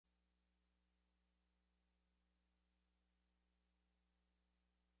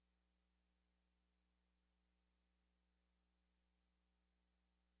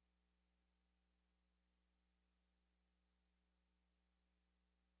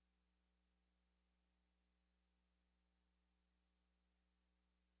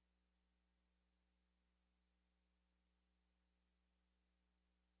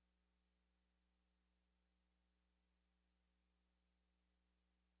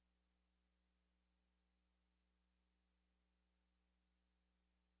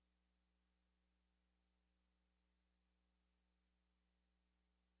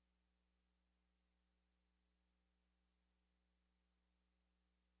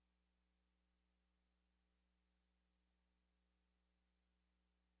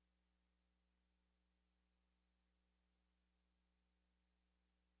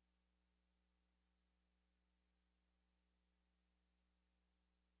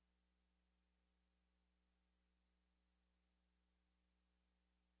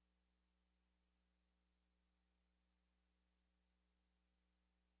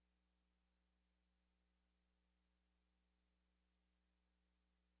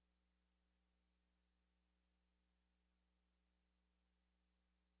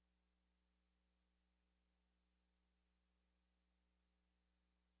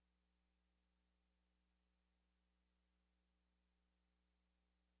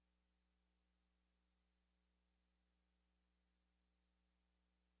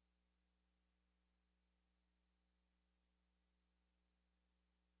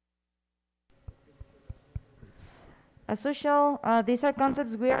As usual, these are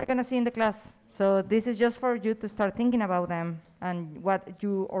concepts we are going to see in the class. So this is just for you to start thinking about them and what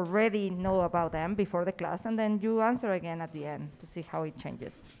you already know about them before the class, and then you answer again at the end to see how it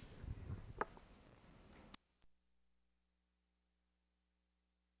changes.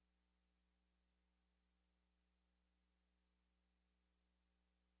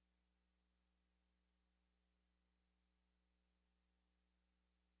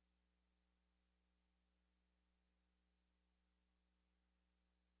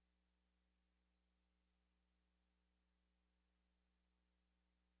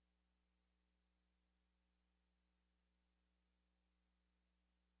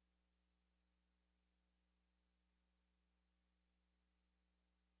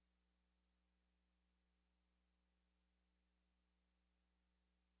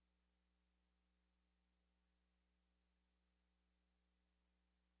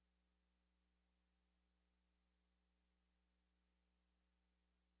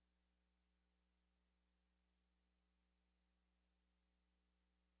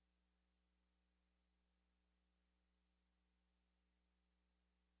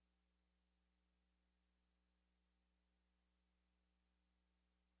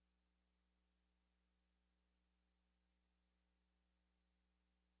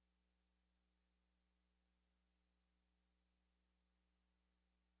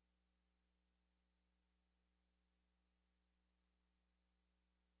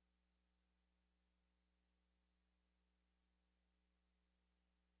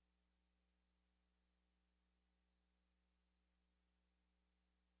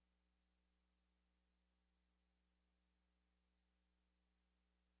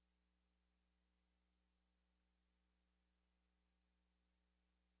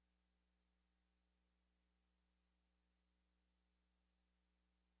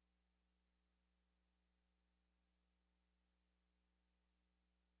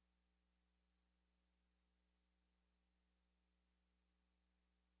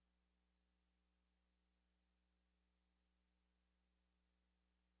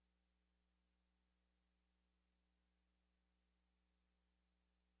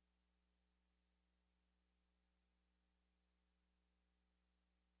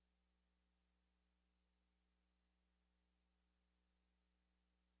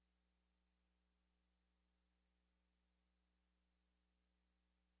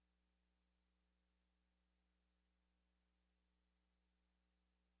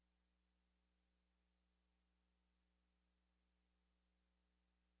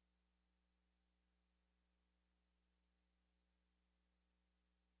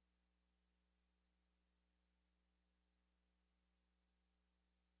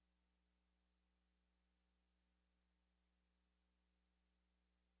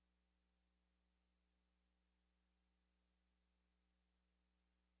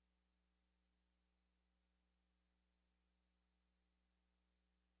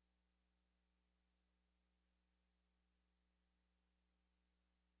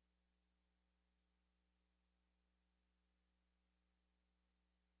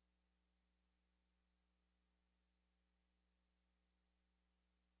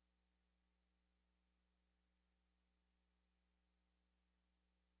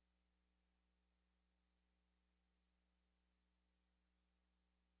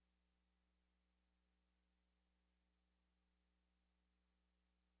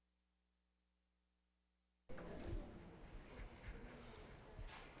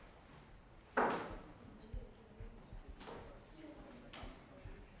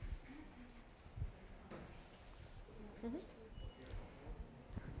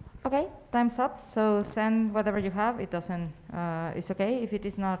 Okay, time's up. So send whatever you have. It doesn't, it's okay if it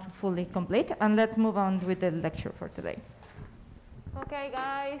is not fully complete. And let's move on with the lecture for today. Okay,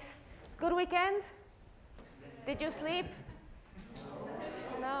 guys. Good weekend? Did you sleep?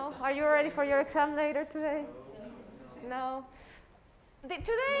 No? Are you ready for your exam later today? No?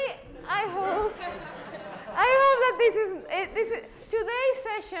 Today, I hope that today's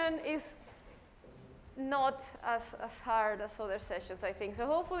session is not as hard as other sessions, I think. So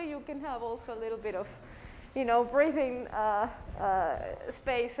hopefully you can have also a little bit of, breathing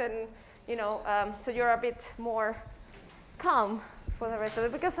space, and, so you're a bit more calm for the rest of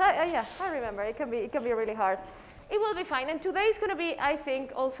it. Because I remember it can be really hard. It will be fine. And today is going to be, I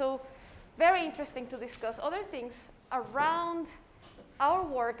think, also very interesting to discuss other things around our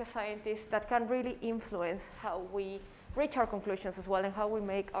work as scientists that can really influence how we reach our conclusions as well, and how we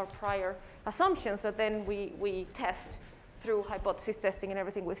make our prior assumptions that then we test through hypothesis testing and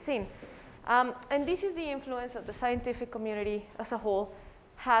everything we've seen. And this is the influence that the scientific community as a whole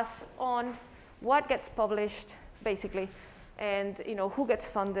has on what gets published, basically, and who gets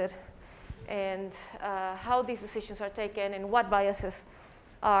funded, and how these decisions are taken, and what biases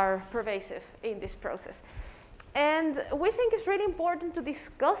are pervasive in this process. And we think it's really important to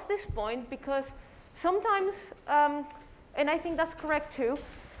discuss this point because sometimes, and I think that's correct too,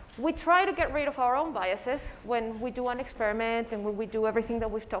 we try to get rid of our own biases when we do an experiment and when we do everything that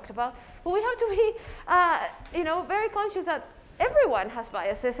we've talked about. But we have to be, very conscious that everyone has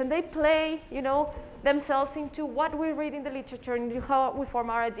biases and they play, themselves into what we read in the literature and into how we form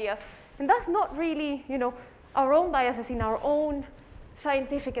our ideas. And that's not really, our own biases in our own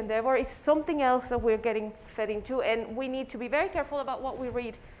scientific endeavor. It's something else that we're getting fed into, and we need to be very careful about what we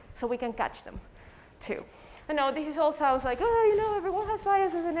read so we can catch them too. I know this all sounds like, everyone has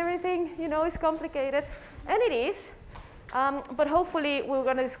biases and everything, it's complicated. And it is, but hopefully we're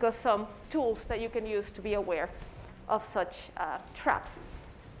going to discuss some tools that you can use to be aware of such traps,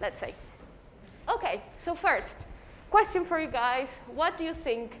 let's say. Okay, so first, question for you guys. What do you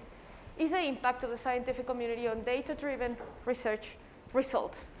think is the impact of the scientific community on data-driven research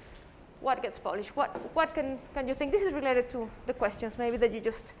results? What gets published? What can you think? This is related to the questions maybe that you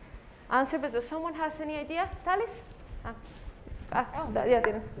just answered, but does someone has any idea? Talis? Yeah,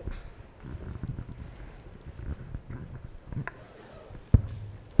 Tina.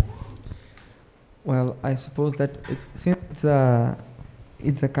 Well, I suppose that since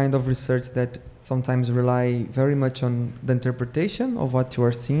it's a kind of research that sometimes rely very much on the interpretation of what you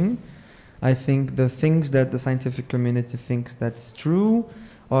are seeing, I think the things that the scientific community thinks that's true,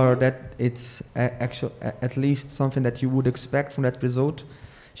 or that it's at least something that you would expect from that result,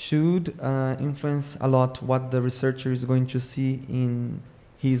 should influence a lot what the researcher is going to see in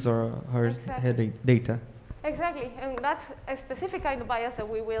his or her data. Exactly, and that's a specific kind of bias that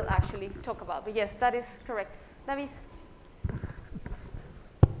we will actually talk about. But yes, that is correct. David?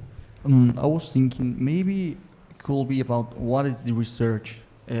 I was thinking maybe it could be about what is the research,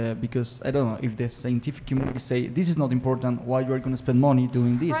 because I don't know if the scientific community say this is not important, why you are going to spend money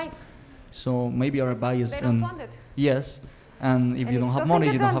doing this. Right. So maybe our bias. They don't fund it. Yes, and if you don't have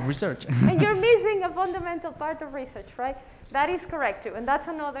money, you don't have research. And you're missing a fundamental part of research, right? That is correct too, and that's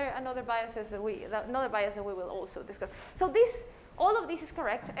another bias that we will also discuss. So all of this is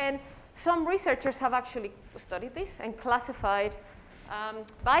correct, and some researchers have actually studied this and classified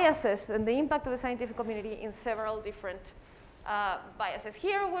biases and the impact of the scientific community in several different biases.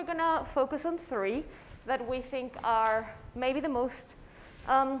 Here we're going to focus on 3 that we think are maybe the most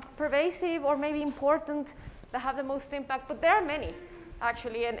pervasive or maybe important, that have the most impact, but there are many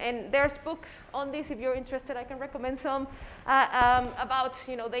actually, and there's books on this. If you're interested, I can recommend some about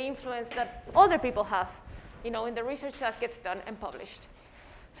the influence that other people have in the research that gets done and published.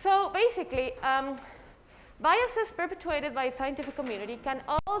 So basically, biases perpetuated by the scientific community can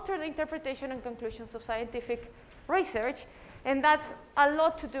alter the interpretation and conclusions of scientific research, and that's a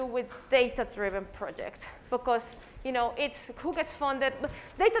lot to do with data-driven projects, because it's who gets funded.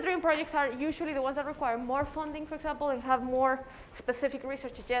 Data-driven projects are usually the ones that require more funding, for example, and have more specific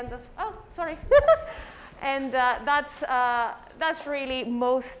research agendas. Oh, sorry. And that's really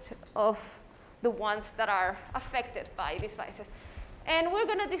most of the ones that are affected by these biases. And we're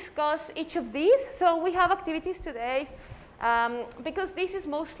going to discuss each of these. So we have activities today, because this is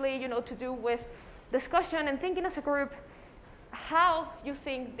mostly to do with discussion and thinking as a group how you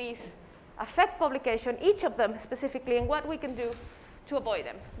think these affect publication, each of them specifically, and what we can do to avoid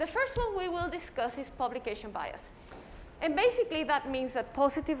them. The first one we will discuss is publication bias. And basically that means that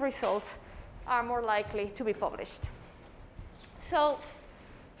positive results are more likely to be published. So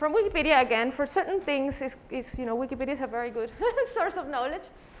from Wikipedia, again, for certain things, Wikipedia is a very good source of knowledge,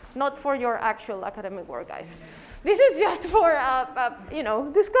 not for your actual academic work, guys. This is just for,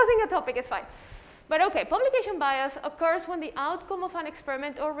 discussing a topic is fine. But okay, publication bias occurs when the outcome of an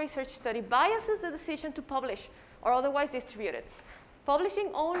experiment or research study biases the decision to publish or otherwise distribute it. Publishing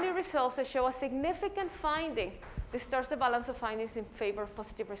only results that show a significant finding distorts the balance of findings in favor of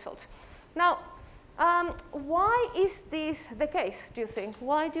positive results. Now, why is this the case, do you think?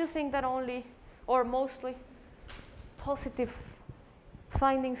 Why do you think that only or mostly positive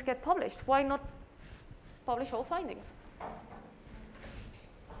findings get published? Why not publish all findings?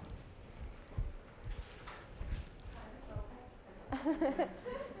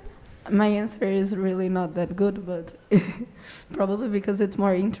 My answer is really not that good, but probably because it's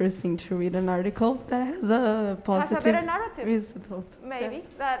more interesting to read an article that has a positive has a better narrative result. Maybe yes.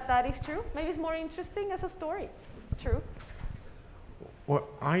 that is true. Maybe it's more interesting as a story. True. Well,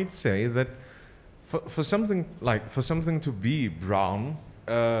 I'd say that for something to be brown,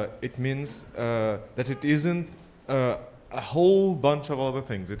 it means that it isn't a whole bunch of other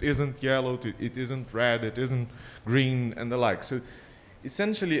things. It isn't yellow, it isn't red, it isn't green, and the like. So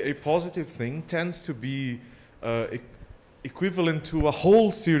essentially, a positive thing tends to be equivalent to a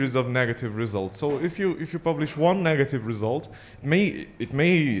whole series of negative results. So if you publish one negative result, it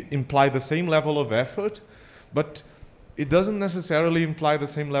may imply the same level of effort, but it doesn't necessarily imply the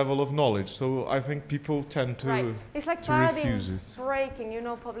same level of knowledge. So I think people tend to It's like refuse it. breaking,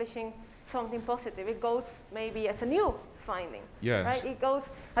 publishing something positive. It goes maybe as a new finding. Yes. Right? It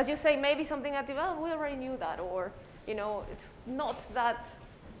goes, as you say, maybe something negative, oh, we already knew that, or it's not that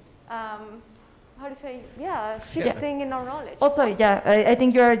how to say, shifting in our knowledge. Also, I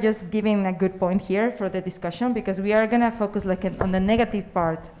think you are just giving a good point here for the discussion, because we are going to focus on the negative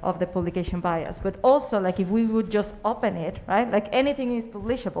part of the publication bias. But also, if we would just open it, right? Anything is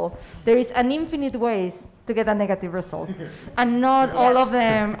publishable, there is an infinite ways to get a negative result. And not all of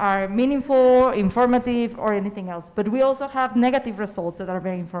them are meaningful, informative, or anything else. But we also have negative results that are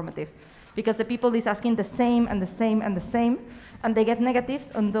very informative, because the people is asking the same and the same and the same, and they get negatives,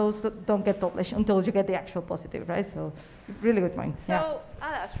 and those don't get published until you get the actual positive, right? So, really good point. So,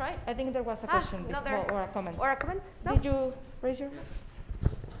 that's right. I think there was a question or a comment. Or a comment? No? Did you raise your hand?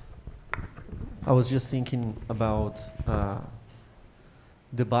 I was just thinking about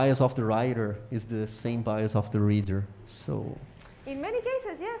the bias of the writer is the same bias of the reader. So, in many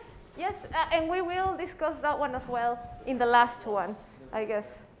cases, yes, and we will discuss that one as well in the last one, I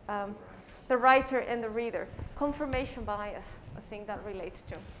guess. The writer and the reader. Confirmation bias, I think that relates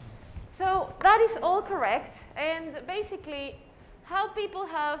to. So that is all correct, and basically how people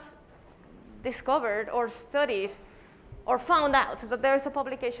have discovered or studied or found out that there is a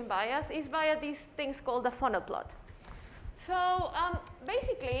publication bias is via these things called a funnel plot. So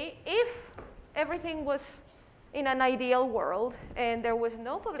basically, if everything was in an ideal world and there was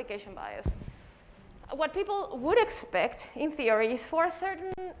no publication bias, what people would expect, in theory, is for a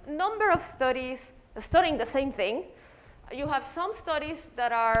certain number of studies studying the same thing. You have some studies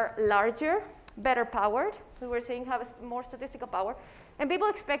that are larger, better powered, we were saying have more statistical power, and people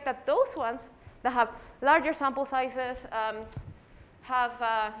expect that those ones that have larger sample sizes,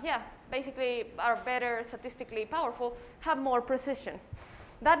 basically are better statistically powerful, have more precision.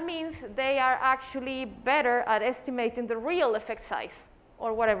 That means they are actually better at estimating the real effect size,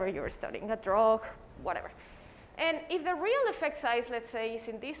 or whatever you're studying, a drug, whatever. And if the real effect size, let's say, is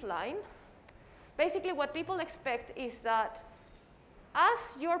in this line, basically what people expect is that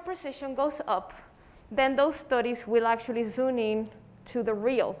as your precision goes up, then those studies will actually zoom in to the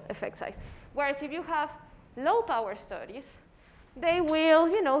real effect size. Whereas if you have low power studies, they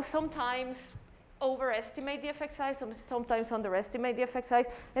will, sometimes overestimate the effect size, sometimes underestimate the effect size,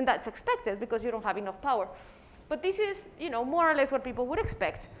 and that's expected because you don't have enough power. But this is, more or less what people would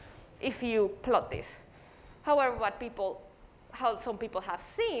expect if you plot this. However, how some people have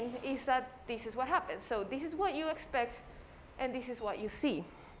seen is that this is what happens. So this is what you expect, and this is what you see.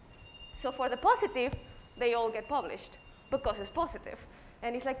 So for the positive, they all get published because it's positive.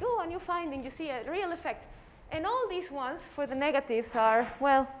 And it's like, oh, a new finding, you see a real effect. And all these ones for the negatives are,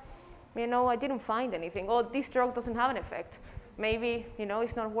 well, I didn't find anything. Or this drug doesn't have an effect. Maybe,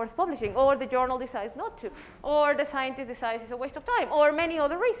 it's not worth publishing. Or the journal decides not to. Or the scientist decides it's a waste of time. Or many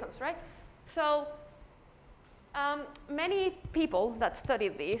other reasons, right? So many people that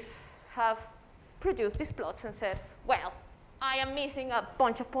studied this have produced these plots and said, well, I am missing a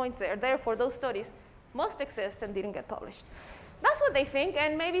bunch of points there. Therefore, those studies must exist and didn't get published. That's what they think,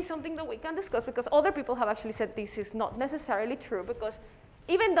 and maybe something that we can discuss, because other people have actually said this is not necessarily true, because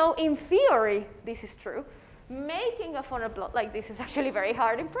even though in theory this is true, making a funnel plot like this is actually very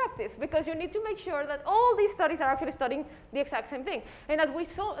hard in practice, because you need to make sure that all these studies are actually studying the exact same thing. And as we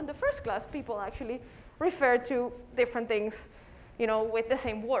saw in the first class, people actually refer to different things, with the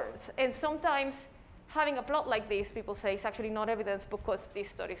same words. And sometimes having a plot like this, people say, is actually not evidence because these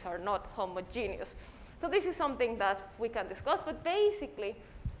studies are not homogeneous. So this is something that we can discuss, but basically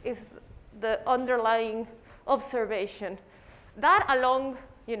is the underlying observation that along,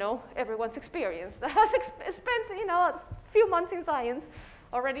 everyone's experience that has spent, a few months in science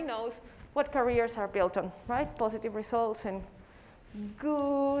already knows what careers are built on, right? Positive results and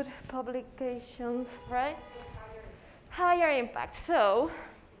good publications, right? Higher impact. So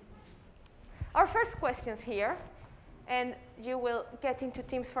our first questions here, and you will get into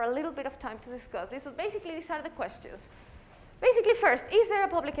teams for a little bit of time to discuss this. So basically, these are the questions. Basically, first, is there a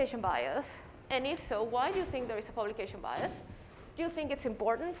publication bias? And if so, why do you think there is a publication bias? Do you think it's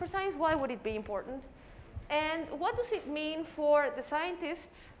important for science? Why would it be important? And what does it mean for the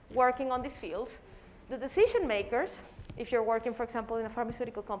scientists working on these fields, the decision makers, if you're working, for example, in a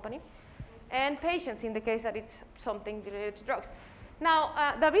pharmaceutical company, and patients in the case that it's something related to drugs. Now,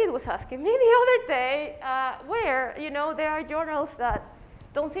 David was asking me the other day where, there are journals that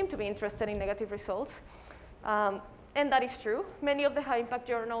don't seem to be interested in negative results. And that is true. Many of the high-impact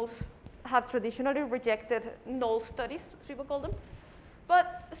journals have traditionally rejected null studies, as people call them.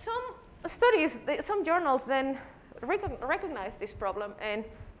 But some studies, some journals then recognize this problem and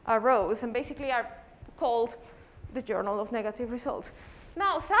arose and basically are called the Journal of Negative Results.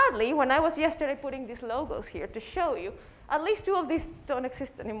 Now, sadly, when I was yesterday putting these logos here to show you, at least 2 of these don't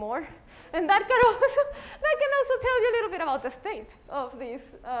exist anymore. And that can also tell you a little bit about the state of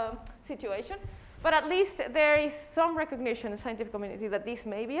this situation. But at least there is some recognition in the scientific community that this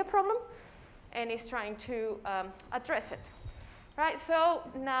may be a problem and is trying to address it. Right, so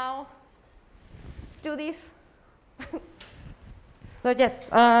now do this. So yes,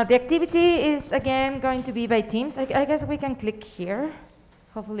 the activity is again going to be by teams. I guess we can click here.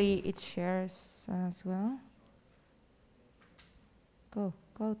 Hopefully it shares as well. Go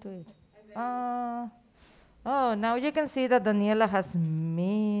to it. Oh, now you can see that Daniela has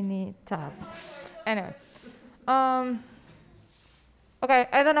many tabs. Anyway, okay,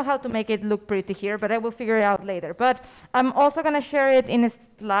 I don't know how to make it look pretty here, but I will figure it out later. But I'm also going to share it in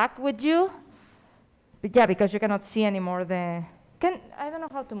Slack with you. But yeah, because you cannot see anymore the... I don't know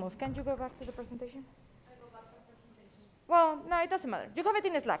how to move. Can you go back to the presentation? I go back to the presentation. Well, no, it doesn't matter. You have it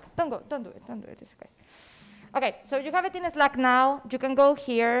in Slack. Don't do it. It's okay. Okay, so you have it in Slack now. You can go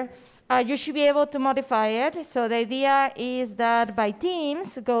here. You should be able to modify it. So the idea is that by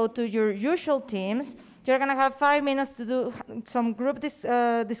teams, go to your usual teams. You're going to have 5 minutes to do some group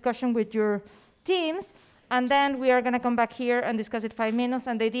discussion with your teams. And then we are going to come back here and discuss it 5 minutes.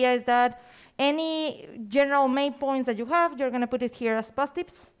 And the idea is that any general main points that you have, you're going to put it here as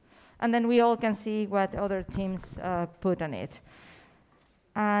post-its. And then we all can see what other teams put on it.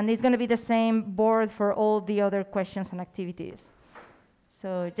 And it's going to be the same board for all the other questions and activities.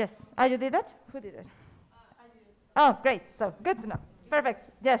 So, yes. You did that? Who did it? I did it. Oh, great. So, good to know.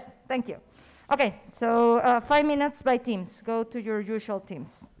 Perfect. Yes, thank you. Okay, so 5 minutes by teams. Go to your usual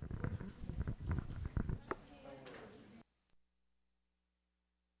teams.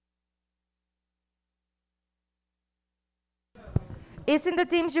 Is in the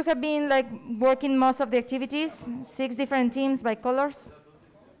teams you have been working most of the activities? 6 different teams by colors?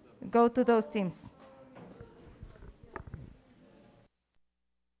 Go to those teams.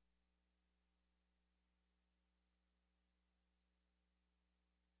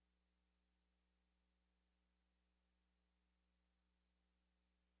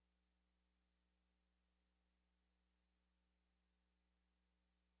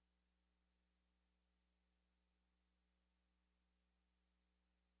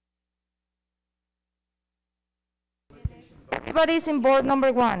 Everybody's in board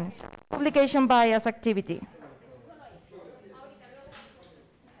number 1, publication bias activity.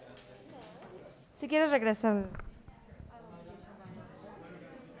 Si quieres regresar.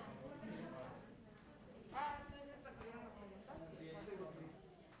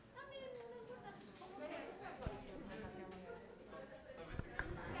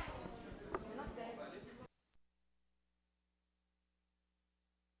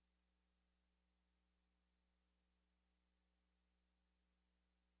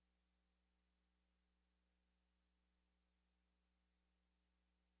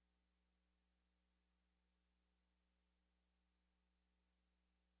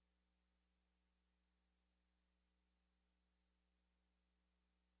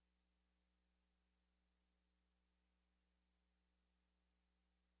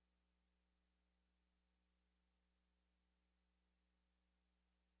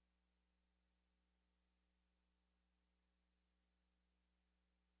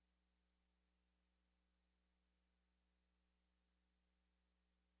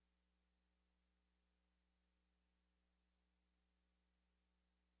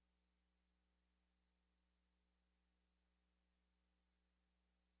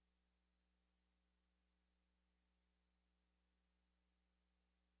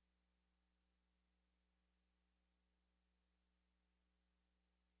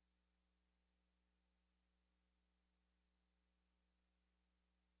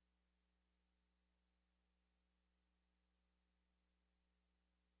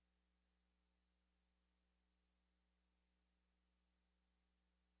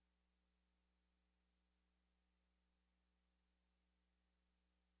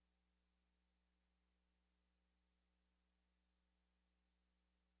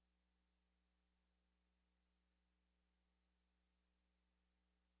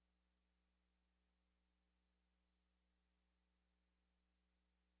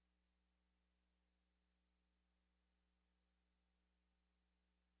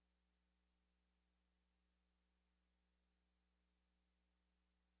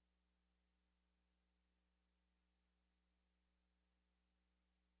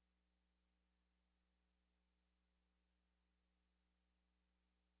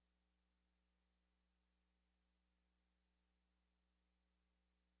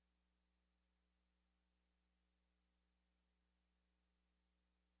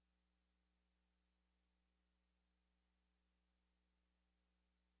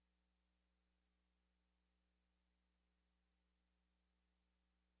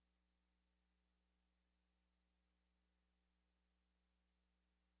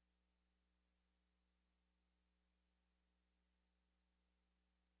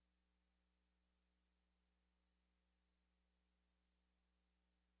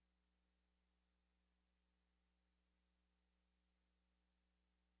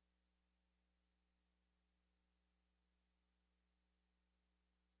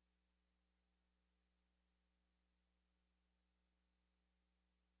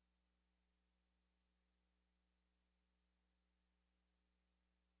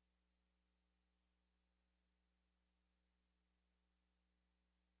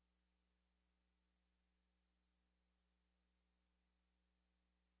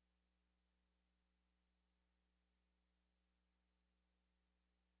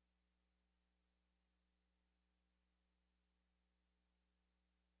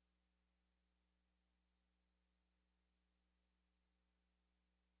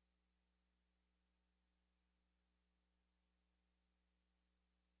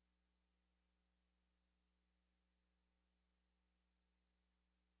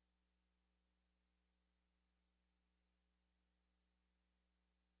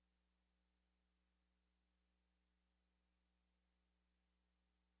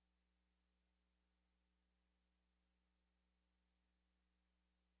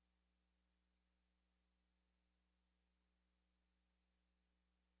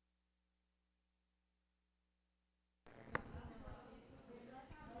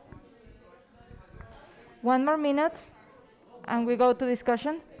 1 more minute, and we go to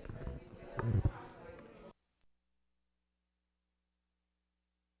discussion.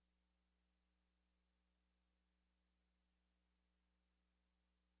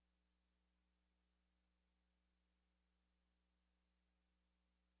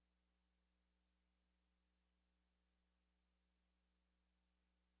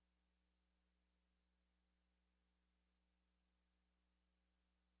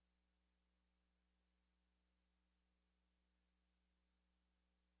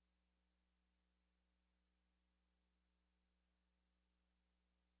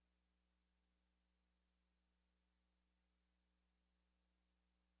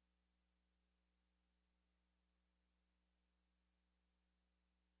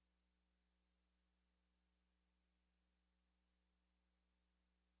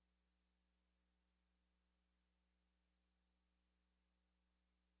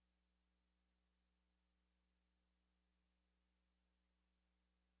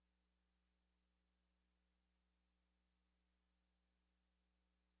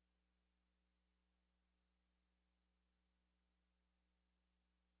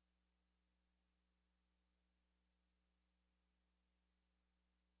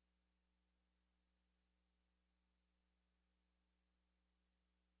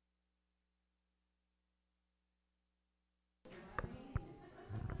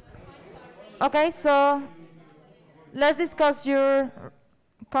 Okay, so let's discuss your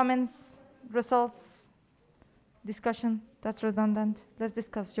comments, results, discussion. That's redundant. Let's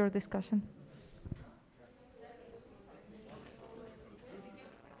discuss your discussion.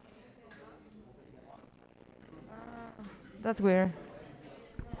 That's weird.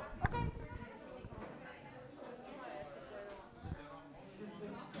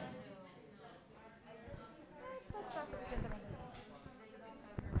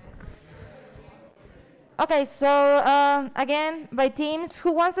 Okay, so again, by teams,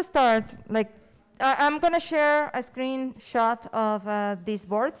 who wants to start? Like, I'm going to share a screenshot of this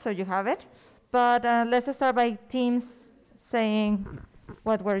board, so you have it. But let's start by teams saying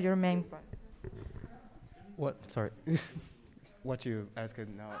what were your main points. What? Sorry. What you asked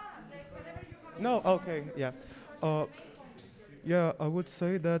now? No, okay, yeah. Yeah, I would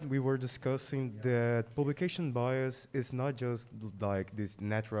say that we were discussing that publication bias is not just like this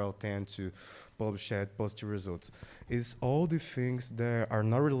natural tend to publish at positive results. It's all the things that are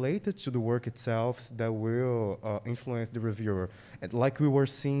not related to the work itself that will influence the reviewer. And like we were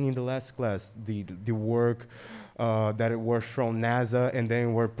seeing in the last class, the work that were from NASA and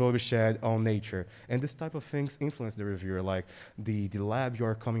then were published on Nature. And this type of things influence the reviewer, like the lab you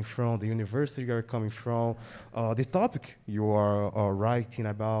are coming from, the university you are coming from, the topic you are writing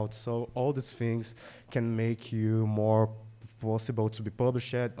about. So all these things can make you more possible to be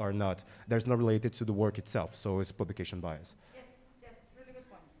published or not. That's not related to the work itself, so it's publication bias. Yes, really good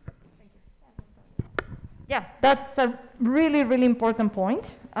point. Thank you. Yeah, that's a really, really important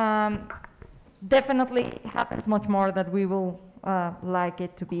point. Definitely happens much more than we will like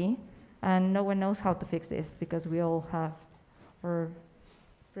it to be, and no one knows how to fix this because we all have our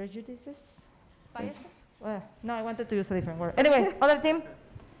prejudices. Biases? No, I wanted to use a different word. Anyway, other team?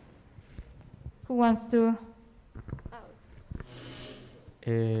 Who wants to?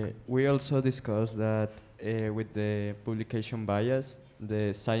 We also discussed that with the publication bias,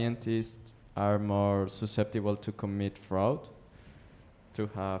 the scientists are more susceptible to commit fraud, to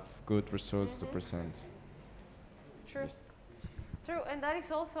have good results to present. True. Yes. True, and that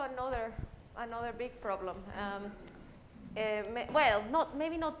is also another big problem. Well,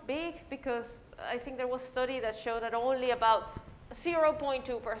 maybe not big, because I think there was a study that showed that only about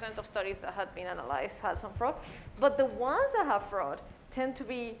 0.2% of studies that had been analyzed had some fraud. But the ones that have fraud tend to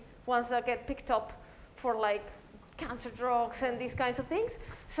be ones that get picked up for like cancer drugs and these kinds of things.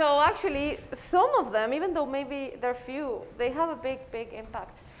 So actually, some of them, even though maybe they're few, they have a big, big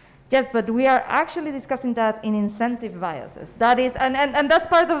impact. Yes, but we are actually discussing that in incentive biases. That is, and that's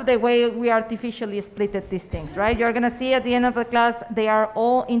part of the way we artificially splitted these things, right? You're going to see at the end of the class, they are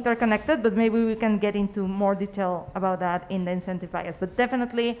all interconnected, but maybe we can get into more detail about that in the incentive bias. But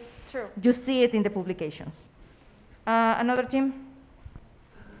definitely, true. You see it in the publications. Another team?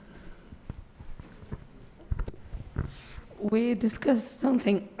 We discussed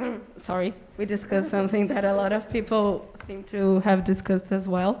something, sorry, we discussed something that a lot of people seem to have discussed as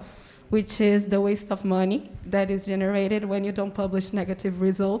well, which is the waste of money that is generated when you don't publish negative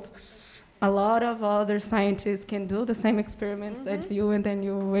results. A lot of other scientists can do the same experiments as you, and then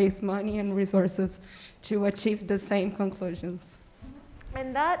you waste money and resources to achieve the same conclusions.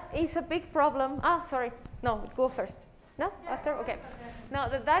 And that is a big problem. Sorry, no, go first. No, after, okay. No,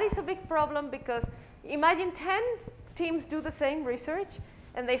 that is a big problem because Imagine 10 teams do the same research,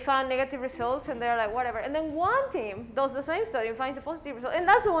 and they found negative results, and they're like, whatever. And then one team does the same study and finds a positive result, and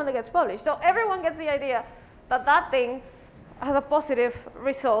that's the one that gets published. So everyone gets the idea that that thing has a positive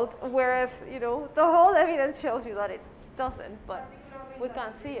result, whereas, you know, the whole evidence shows you that it doesn't, but we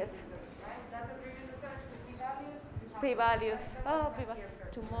can't see it. P-values. Oh, p-values.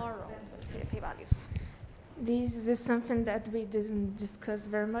 Tomorrow, we'll see p-values. This is something that we didn't discuss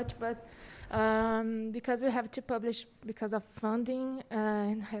very much, but because we have to publish because of funding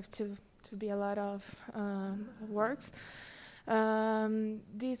and have to be a lot of works,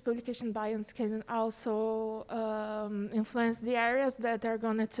 these publication bias can also influence the areas that are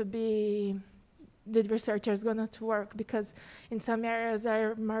going to be the researchers going to work, because in some areas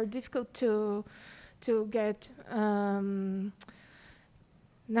are more difficult to get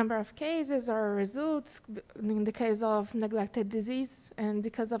number of cases or results in the case of neglected disease, and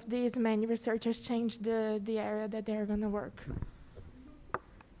because of this, many researchers change the area that they're going to work.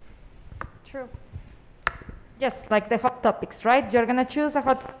 True. Yes, like the hot topics, right? You're going to choose a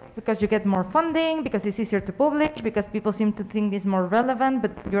hot topic because you get more funding, because it's easier to publish, because people seem to think it's more relevant,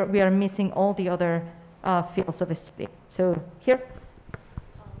 but we are missing all the other fields of study. So here.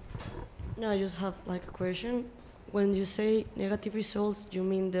 No, I just have like a question. When you say negative results, you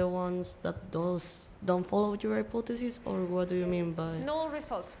mean the ones that don't follow your hypothesis, or what do you mean by? Null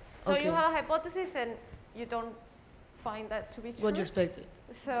results. So Okay. you have a hypothesis and you don't find that to be true. What you expected.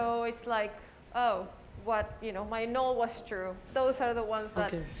 So it's like, oh, what, you know, my null was true. Those are the ones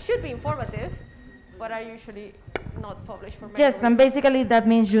that Okay. should be informative, but are usually not published for many Yes, and reasons. basically that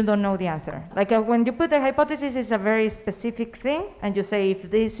means you don't know the answer. Like when you put a hypothesis, it's a very specific thing, and you say, if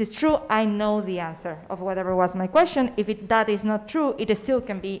this is true, I know the answer of whatever was my question. If that is not true, it still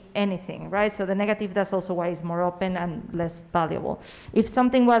can be anything, right? So the negative, that's also why it's more open and less valuable. If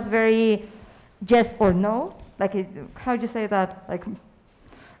something was very yes or no, like how do you say that? Like,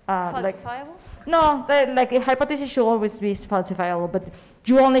 Falsifiable? No, like a hypothesis should always be falsifiable, but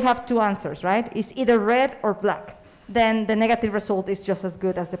you only have two answers, right? It's either red or black. Then the negative result is just as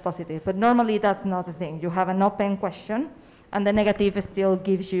good as the positive. But normally that's not the thing. You have an open question, and the negative still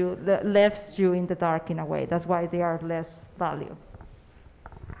gives you, leaves you in the dark in a way. That's why they are less value.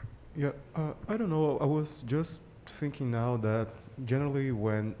 Yeah, I don't know. I was just thinking now that generally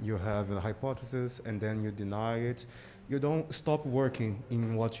when you have a hypothesis and then you deny it, you don't stop working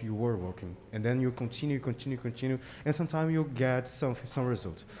in what you were working, and then you continue, and sometimes you get some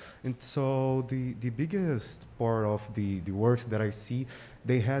results. And so the biggest part of the works that I see,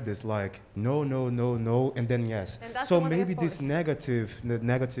 they had this like no, and then yes. And So maybe this negative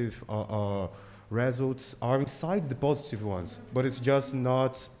results are inside the positive ones, but it's just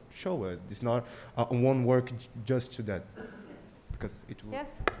not show it. It's not one work just to that, because it will. Yes.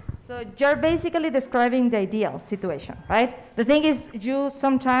 So you're basically describing the ideal situation, right? The thing is, you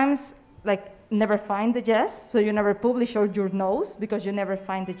sometimes never find the yes, so you never publish all your no's because you never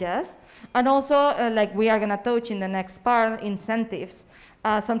find the yes. And also, like we are going to touch in the next part, incentives.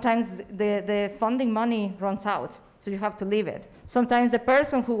 Sometimes the funding money runs out, so you have to leave it. Sometimes the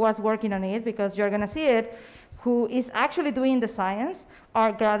person who was working on it, because you're going to see it, who is actually doing the science,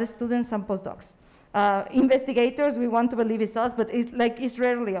 are grad students and postdocs. Investigators, we want to believe it's us, but it's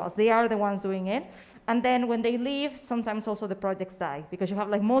rarely us. They are the ones doing it. And then when they leave, sometimes also the projects die, because you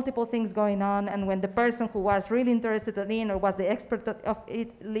have multiple things going on, and when the person who was really interested in it or was the expert of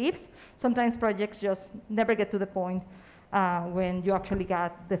it leaves, sometimes projects just never get to the point when you actually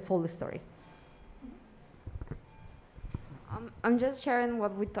got the full story. I'm just sharing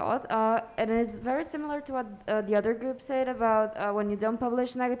what we thought, and it's very similar to what the other group said about when you don't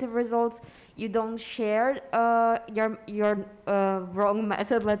publish negative results, you don't share your wrong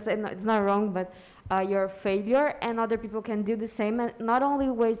method, let's say. No, it's not wrong, but your failure, and other people can do the same, and not only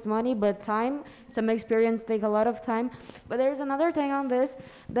waste money, but time. Some experience take a lot of time. But there's another thing on this,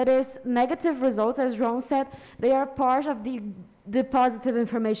 that is negative results, as Ron said, they are part of the positive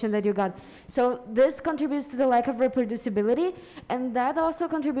information that you got. So this contributes to the lack of reproducibility, and that also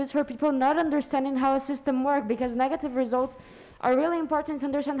contributes for people not understanding how a system works, because negative results are really important to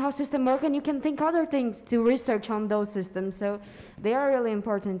understand how systems work, and you can think other things to research on those systems. So they are really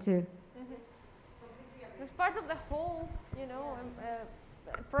important too. It's part of the whole,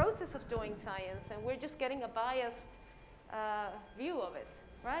 process of doing science, and we're just getting a biased view of it,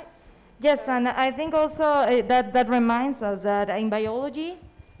 right? Yes, and I think also that reminds us that in biology,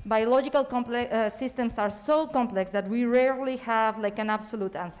 biological systems are so complex that we rarely have an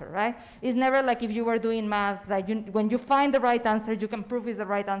absolute answer, right? It's never like if you were doing math, that when you find the right answer, you can prove it's the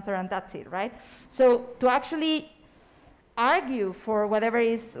right answer and that's it, right? So to actually argue for whatever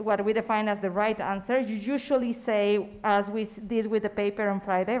is what we define as the right answer, you usually say, as we did with the paper on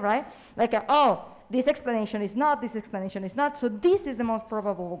Friday, right? Like, oh, this explanation is not, this explanation is not, so this is the most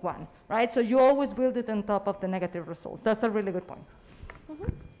probable one, right? So you always build it on top of the negative results. That's a really good point.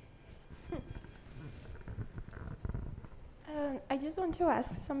 I just want to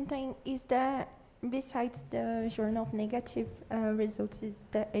ask something. Is there, besides the journal of negative results, is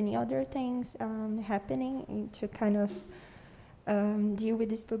there any other things happening to kind of deal with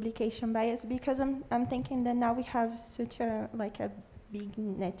this publication bias? Because I'm thinking that now we have such a big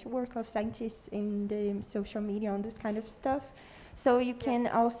network of scientists in the social media on this kind of stuff. So you can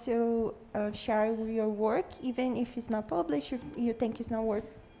also share your work, even if it's not published, if you think it's not worth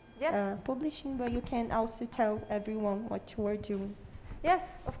publishing, but you can also tell everyone what you are doing.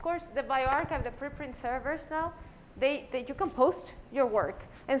 Yes, of course. The bioarchive, the preprint servers now, you can post your work.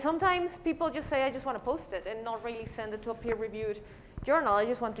 And sometimes people just say, I just want to post it and not really send it to a peer-reviewed journal. I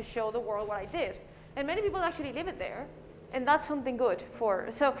just want to show the world what I did. And many people actually leave it there. And that's something good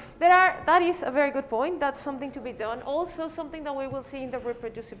for. So that is a very good point. That's something to be done. Also something that we will see in the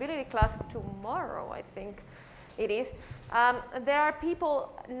reproducibility class tomorrow, I think it is. There are people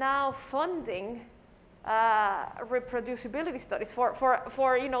now funding reproducibility studies for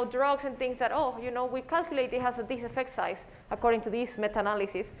drugs and things that, we calculate it has this effect size according to this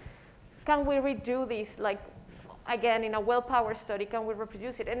meta-analysis. Can we redo this, like, again, in a well-powered study, can we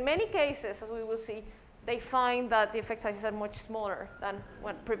reproduce it? In many cases, as we will see, they find that the effect sizes are much smaller than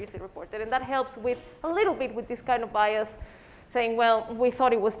what previously reported. And that helps with a little bit with this kind of bias, saying, well, we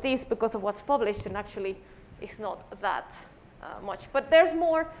thought it was this because of what's published, and actually it's not that much. But there's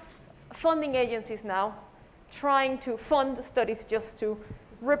more funding agencies now trying to fund studies just to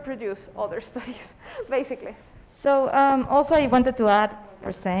reproduce other studies, basically. So also I wanted to add what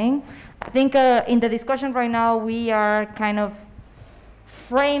you're saying. I think in the discussion right now, we are kind of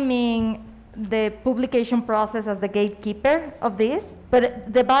framing the publication process as the gatekeeper of this,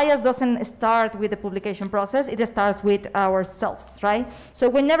 but the bias doesn't start with the publication process, it starts with ourselves, right? So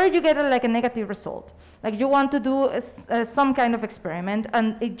whenever you get a negative result, like you want to do some kind of experiment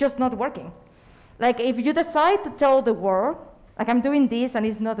and it's just not working. Like if you decide to tell the world, like I'm doing this and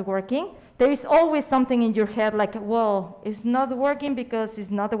it's not working, there is always something in your head like, well, it's not working because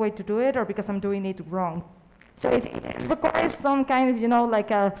it's not the way to do it or because I'm doing it wrong. So it requires some kind of,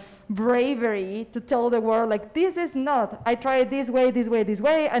 like a bravery to tell the world, like, this is not. I tried this way, this way, this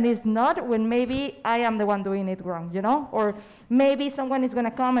way, and it's not, when maybe I am the one doing it wrong, Or maybe someone is going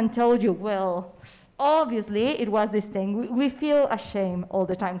to come and tell you, well, obviously it was this thing. We feel ashamed all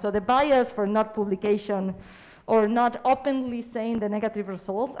the time. So the bias for not publication or not openly saying the negative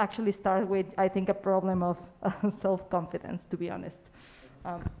results actually start with, I think, a problem of self-confidence, to be honest.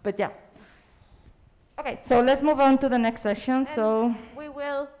 But yeah. Okay, so let's move on to the next session. And so we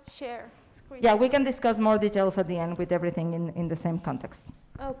will share screen. Yeah, we can discuss more details at the end with everything in the same context.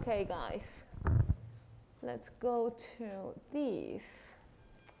 Okay, guys. Let's go to these.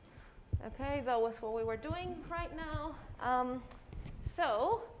 Okay, that was what we were doing right now.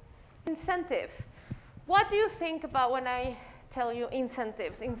 So, incentives. What do you think about when I tell you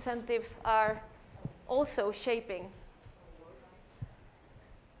incentives? Incentives are also shaping.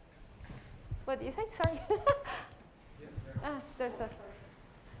 What do you think? Sorry. There's a.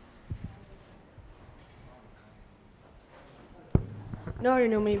 No, I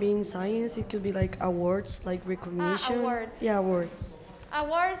don't know, maybe in science it could be like awards, like recognition. Awards. Yeah, awards.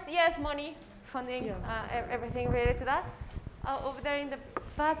 Awards, yes, money, funding, everything related to that. Over there in the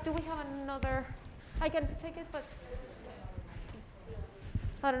back, do we have another? I can take it, but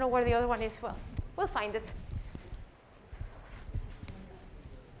I don't know where the other one is. Well, we'll find it.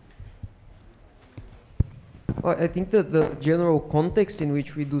 Well, I think that the general context in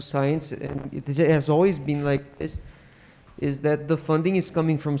which we do science, and it has always been like this, is that the funding is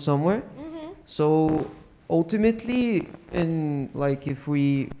coming from somewhere. So ultimately, and like if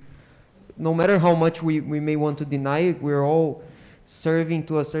we, no matter how much we may want to deny it, we're all serving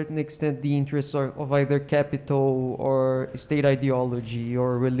to a certain extent the interests of either capital or state ideology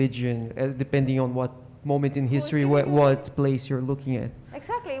or religion, depending on what moment in history, what place you're looking at.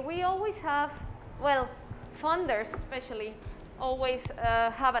 Exactly. We always have, well, funders especially always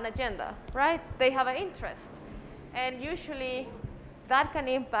have an agenda, right? They have an interest. And usually that can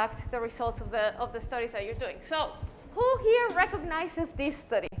impact the results of the studies that you're doing. So who here recognizes this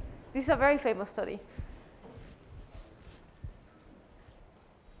study? This is a very famous study.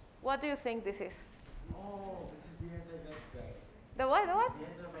 What do you think this is? Oh, this is the anti-vax guy. The what? The what? The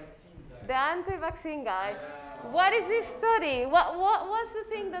anti-vaccine guy. The anti-vaccine guy. What is this study? What was the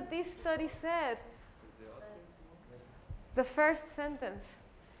thing that this study said? the first sentence.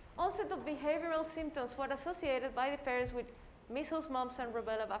 Onset of behavioral symptoms were associated by the parents with measles, mumps, and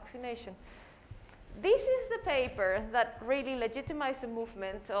rubella vaccination. This is the paper that really legitimized the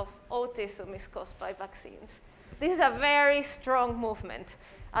movement of autism is caused by vaccines. This is a very strong movement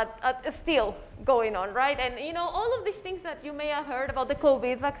still going on, right? And you know, all of these things that you may have heard about the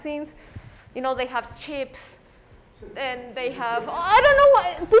COVID vaccines, you know, they have chips, and they have, I don't know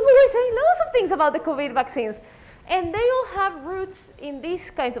what, people were saying lots of things about the COVID vaccines, and they all have roots in these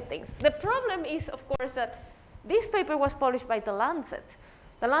kinds of things. The problem is, of course, that this paper was published by The Lancet.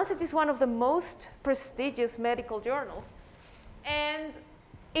 The Lancet is one of the most prestigious medical journals, and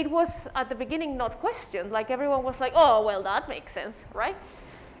it was at the beginning not questioned. Like everyone was like, oh, well, that makes sense, right?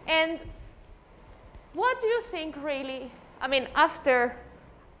 And what do you think really, I mean, after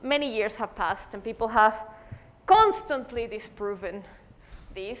many years have passed and people have constantly disproven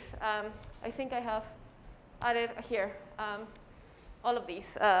these, I think I have added here, all of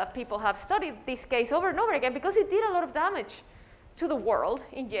these people have studied this case over and over again because it did a lot of damage to the world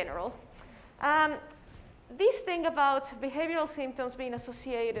in general. This thing about behavioral symptoms being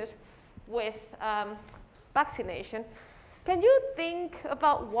associated with vaccination, can you think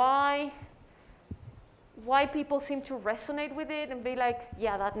about why people seem to resonate with it and be like,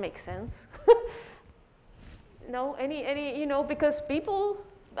 yeah, that makes sense? No, any, you know, because people,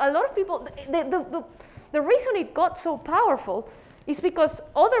 a lot of people, the reason it got so powerful is because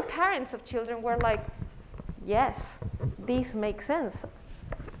other parents of children were like, yes, this makes sense,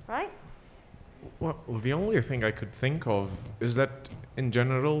 right? Well, the only thing I could think of is that, in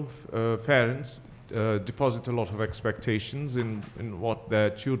general, parents deposit a lot of expectations in what their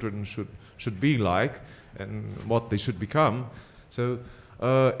children should be like and what they should become. So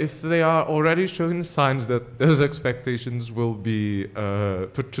if they are already showing signs that those expectations will be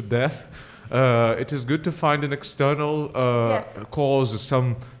put to death, it is good to find an external cause,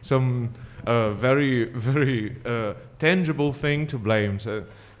 some very, very tangible thing to blame. So,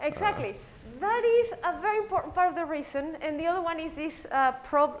 exactly. That is a very important part of the reason. And the other one is this,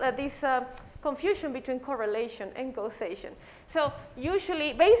 confusion between correlation and causation. So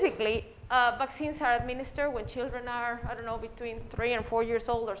usually, basically, vaccines are administered when children are, I don't know, between 3 and 4 years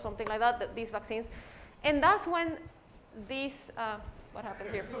old or something like that, these vaccines. And that's when these, what happened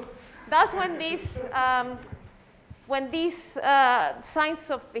here? That's when these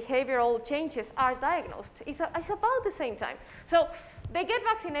signs of behavioral changes are diagnosed. It's about the same time. So they get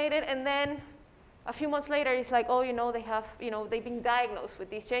vaccinated, and then a few months later, it's like, oh, you know, they've been diagnosed with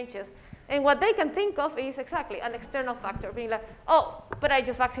these changes. And what they can think of is exactly an external factor, being like, oh, but I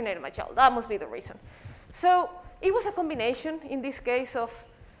just vaccinated my child. That must be the reason. So it was a combination, in this case, of,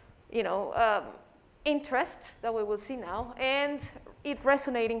 you know, interests that we will see now, and it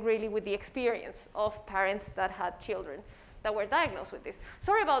resonating really with the experience of parents that had children that were diagnosed with this.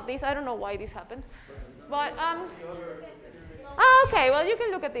 Sorry about this. I don't know why this happened. But, okay, well, you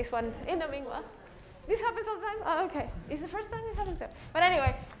can look at this one in the meanwhile. This happens all the time? Oh, okay. It's the first time it happens there. But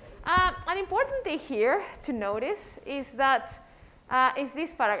anyway, an important thing here to notice is that is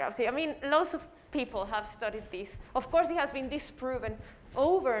this paragraph. See, I mean, lots of people have studied this. Of course, it has been disproven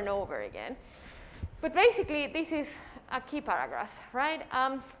over and over again. But basically, this is a key paragraph, right?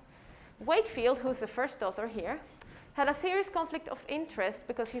 Wakefield, who's the first author here, had a serious conflict of interest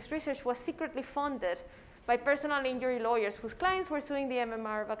because his research was secretly funded by personal injury lawyers whose clients were suing the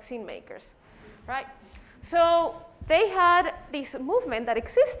MMR vaccine makers, right? So they had this movement that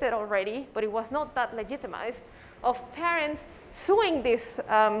existed already, but it was not that legitimized, of parents suing these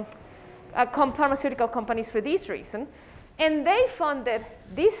pharmaceutical companies for this reason. And they funded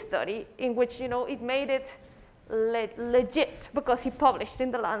this study in which, you know, it made it legit because he published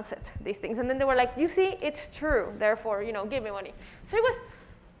in The Lancet these things. And then they were like, you see, it's true, therefore, you know, give me money. So it was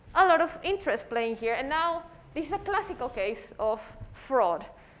a lot of interest playing here. And now this is a classical case of fraud.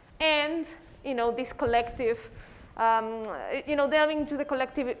 And, you know, this collective, you know, delving into the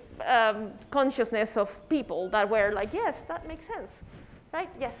collective consciousness of people that were like, yes, that makes sense, right?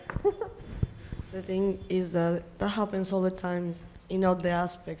 Yes. The thing is that happens all the time in all the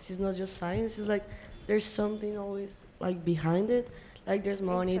aspects. It's not just science. It's like there's something always like behind it. Like there's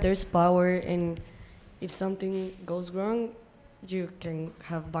money, there's power, and if something goes wrong, you can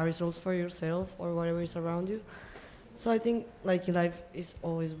have bad results for yourself or whatever is around you. So I think like life is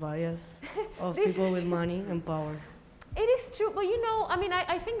always bias of people with money and power. It is true, but you know, I mean,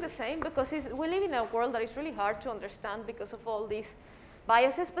 I think the same because we live in a world that is really hard to understand because of all these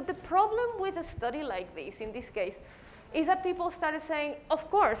biases. But the problem with a study like this, in this case, is that people started saying, of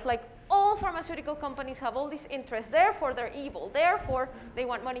course, like all pharmaceutical companies have all these interests, therefore they're evil, therefore they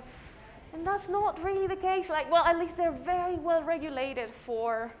want money. And that's not really the case. Like, well, at least they're very well regulated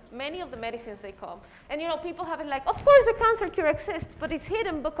for many of the medicines they come. And you know, people have it like, of course the cancer cure exists, but it's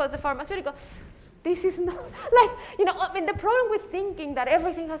hidden because the pharmaceutical, this is not, like, you know, I mean, the problem with thinking that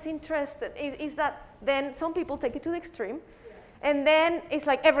everything has interest is that then some people take it to the extreme. And then it's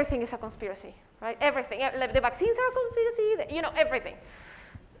like everything is a conspiracy, right? Everything, like the vaccines are a conspiracy, you know, everything.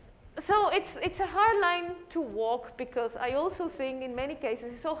 So it's a hard line to walk, because I also think in many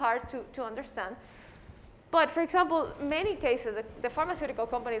cases it's so hard to understand. But for example, many cases, the pharmaceutical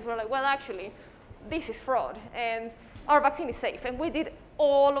companies were like, well, actually, this is fraud, and our vaccine is safe. And we did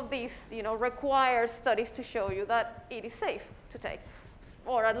all of these, you know, required studies to show you that it is safe to take,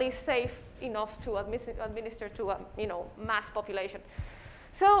 or at least safe enough to administer to a, you know, mass population.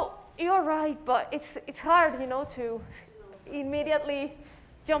 So you're right, but it's hard, you know, to immediately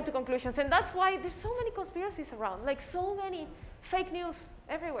jump to conclusions. And that's why there's so many conspiracies around, like so many fake news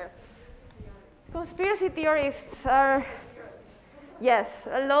everywhere. Conspiracy theorists are, yes,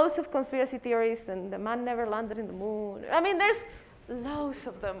 loads of conspiracy theories, and the man never landed in the moon. I mean, there's loads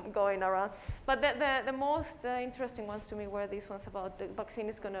of them going around. But the most interesting ones to me were these ones about the vaccine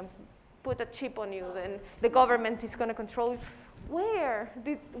is going to put a chip on you, then the government is going to control you. Where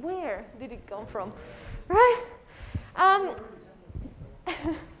did it come from, right?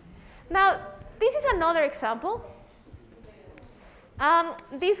 Now, this is another example.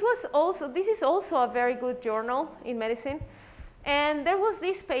 This is also a very good journal in medicine. And there was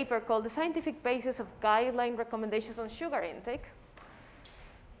this paper called The Scientific Basis of Guideline Recommendations on Sugar Intake.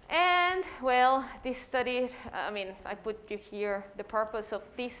 And, well, this study, I mean, I put you here the purpose of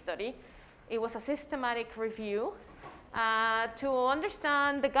this study. It was a systematic review to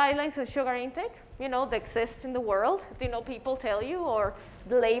understand the guidelines on sugar intake, you know, that exist in the world. You know, people tell you, or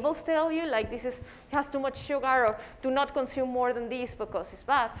the labels tell you, like this has too much sugar, or do not consume more than this because it's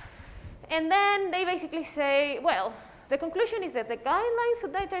bad. And then they basically say, well, the conclusion is that the guidelines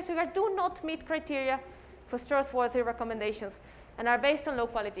of dietary sugar do not meet criteria for trustworthy recommendations and are based on low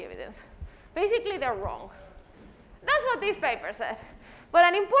quality evidence. Basically, they're wrong. That's what this paper said. But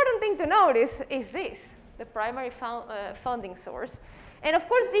an important thing to notice is this, the primary funding source. And of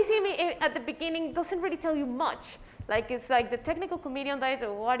course, this at the beginning doesn't really tell you much. Like, it's like the technical committee on diet,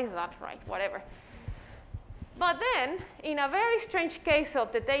 what is that, right? Whatever. But then, in a very strange case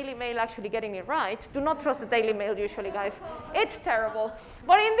of the Daily Mail actually getting it right, do not trust the Daily Mail usually, guys. It's terrible.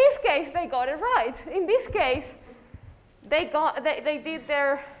 But in this case, they got it right. In this case, they did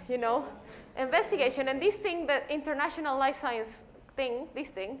their, you know, investigation. And this thing, the International Life Science thing,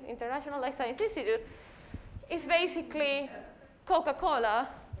 International Life Science Institute, is basically Coca-Cola,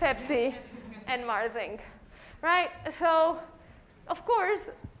 Pepsi, and Mars Inc. Right? So, of course,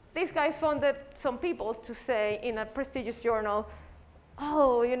 these guys funded some people to say in a prestigious journal,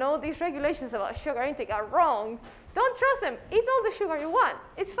 oh, you know, these regulations about sugar intake are wrong. Don't trust them. Eat all the sugar you want.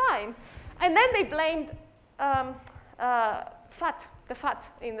 It's fine. And then they blamed fat, the fat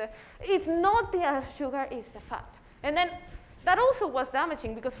in the, it's not the sugar, it's the fat. And then that also was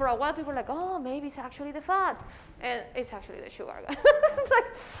damaging, because for a while people were like, oh, maybe it's actually the fat. And it's actually the sugar. It's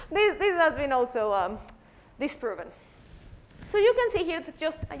like, this has been also disproven. So you can see here that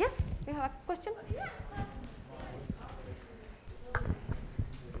just, yes, you have a question?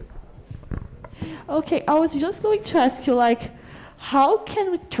 Okay, I was just going to ask you, like, how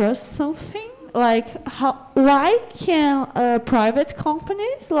can we trust something? Like, why can private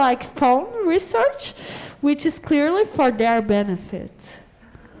companies, like, fund research, which is clearly for their benefit?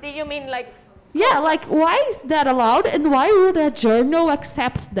 Do you mean, like? Yeah, like, why is that allowed, and why would a journal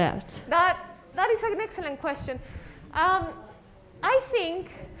accept that? That is an excellent question. I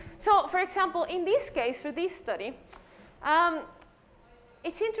think, so for example, in this case, for this study,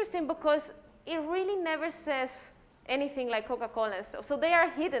 it's interesting because it really never says anything like Coca-Cola and stuff. So they are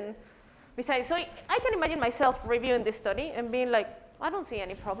hidden besides. So I can imagine myself reviewing this study and being like, I don't see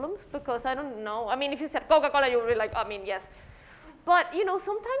any problems because I don't know. I mean, if you said Coca-Cola, you would be like, I mean, yes. But, you know,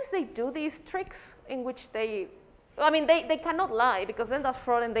 sometimes they do these tricks in which they cannot lie, because then that's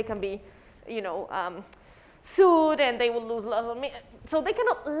fraud and they can be, you know, sued and they will lose lots of money. So they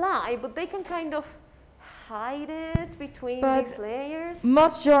cannot lie, but they can kind of hide it between these layers.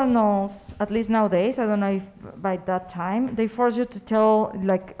 Most journals, at least nowadays, I don't know if by that time, they force you to tell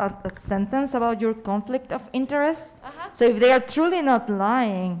like a sentence about your conflict of interest. So if they are truly not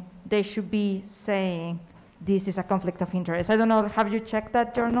lying, they should be saying this is a conflict of interest. I don't know, have you checked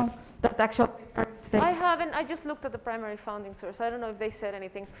that journal? That actual I haven't, I just looked at the primary founding source. I don't know if they said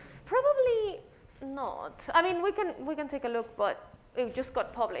anything. Probably not. I mean, we can take a look, but it just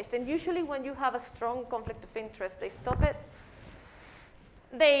got published. And usually when you have a strong conflict of interest, they stop it.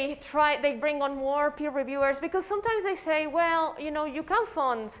 they bring on more peer reviewers, because sometimes they say, well, you know, you can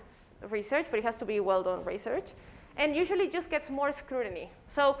fund research, but it has to be well done research, and usually it just gets more scrutiny.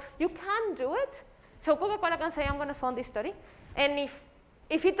 So you can do it. So Coca-Cola can say, I'm going to fund this study, and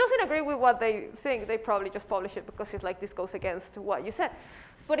if it doesn't agree with what they think, they probably just publish it because it's like, this goes against what you said.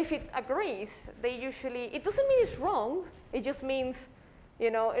 But if it agrees, they usually, it doesn't mean it's wrong, it just means,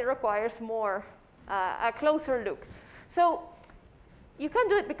 you know, it requires more, a closer look. So you can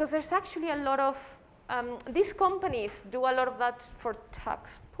do it because there's actually a lot of, these companies do a lot of that for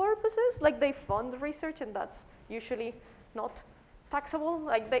tax purposes, like they fund research, and that's usually not taxable.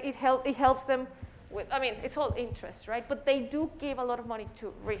 Like it helps them with, I mean, it's all interest, right? But they do give a lot of money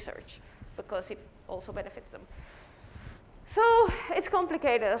to research because it also benefits them. So it's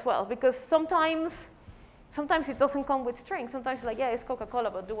complicated as well, because sometimes it doesn't come with strings. Sometimes it's like, yeah, it's Coca-Cola,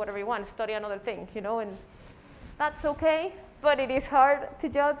 but do whatever you want, study another thing, you know, and that's okay, but it is hard to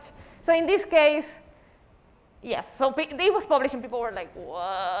judge. So in this case, yes, so it was published and people were like,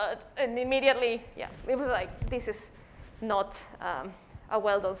 what? And immediately, yeah, it was like, this is not a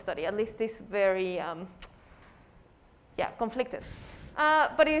well-done study, at least it's very, yeah, conflicted.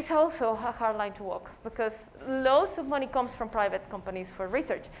 But it is also a hard line to walk, because lots of money comes from private companies for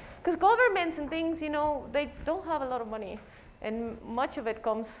research. Because governments and things, you know, they don't have a lot of money, and much of it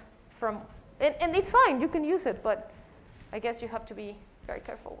comes from, and it's fine, you can use it, but I guess you have to be very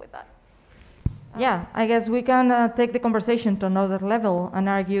careful with that. Yeah, I guess we can take the conversation to another level and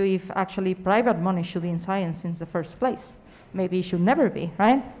argue if actually private money should be in science in the first place. Maybe it should never be,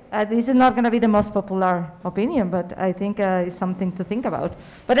 right? This is not going to be the most popular opinion, but I think it's something to think about.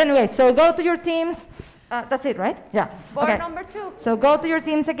 But anyway, so go to your teams. That's it, right? Yeah. Board number 2. So go to your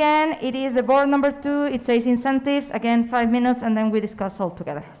teams again. It is the board number 2. It says incentives. Again, 5 minutes, and then we discuss all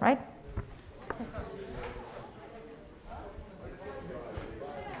together, right?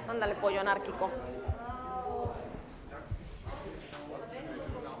 Ándale, pollo anárquico.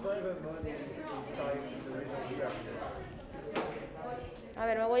 A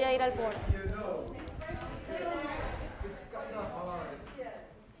ver, me voy a ir al board.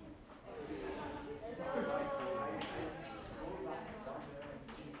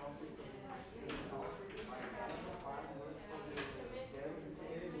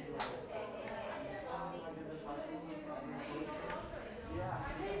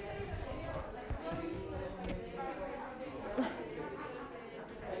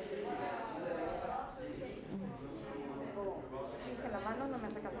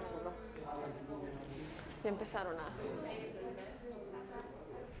 Ya empezaron a...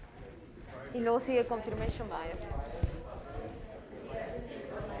 Y luego sigue confirmation bias.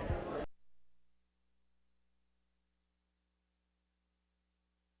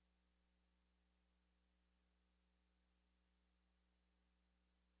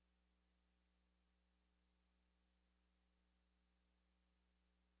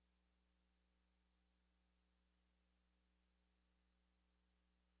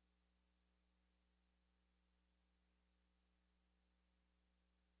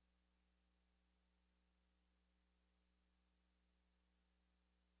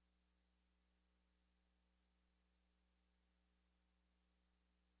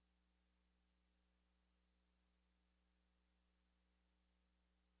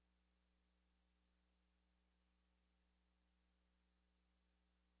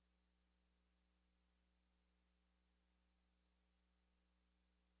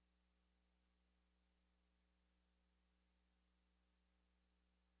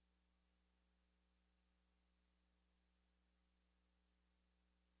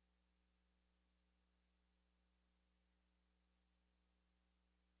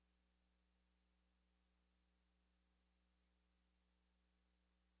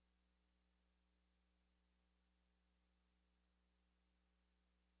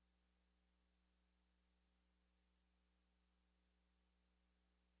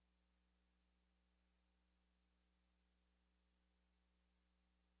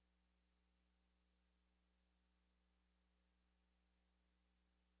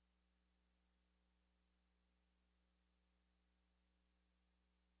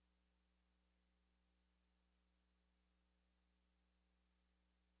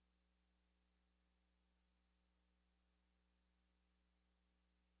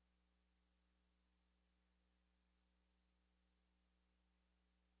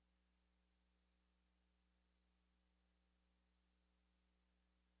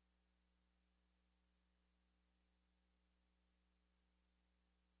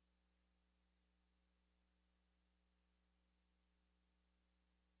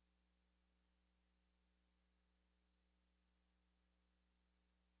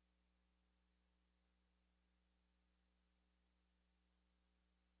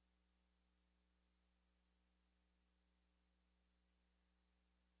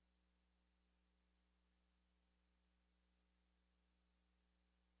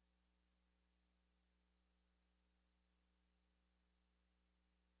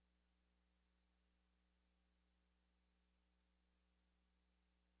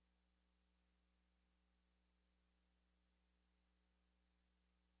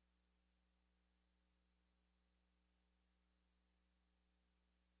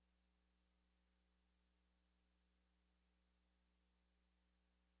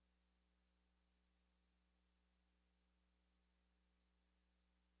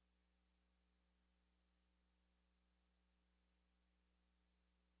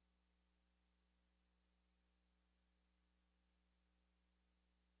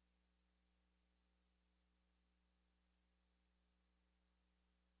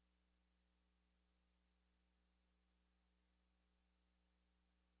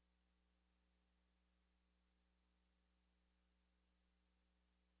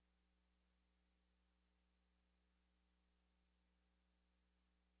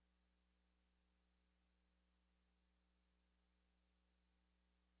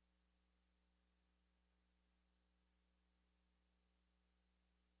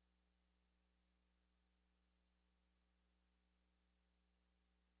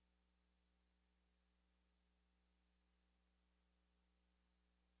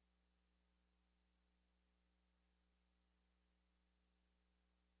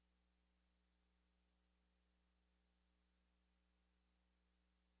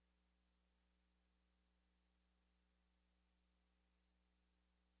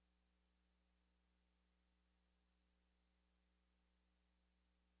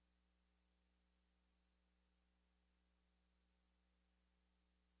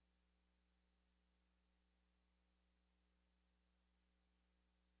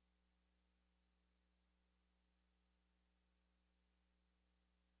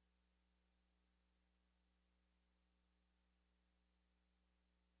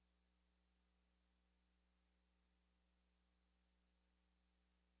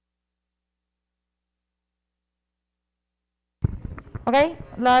 Okay,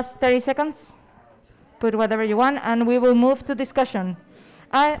 last 30 seconds. Put whatever you want, and we will move to discussion.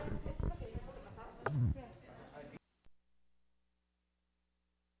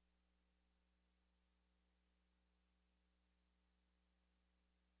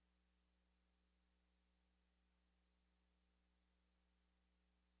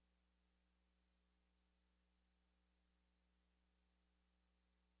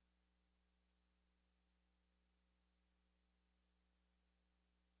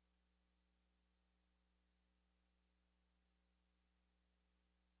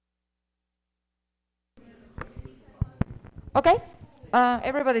 Okay,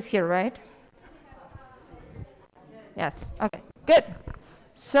 everybody's here, right? Yes, okay, good.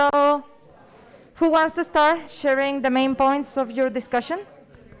 So, who wants to start sharing the main points of your discussion?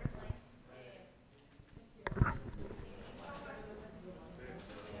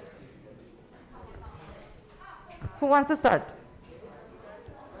 Who wants to start?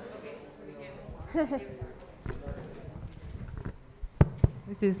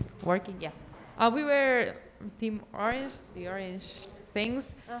 This is working, yeah. We were Team Orange, the orange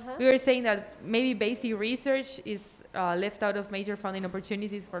things. We were saying that maybe basic research is left out of major funding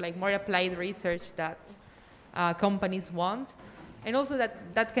opportunities for like more applied research that companies want. And also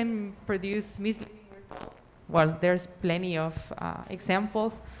that can produce misleading results. Well, there's plenty of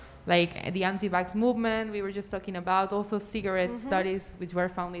examples, like the anti-vax movement we were just talking about, also cigarette studies, which were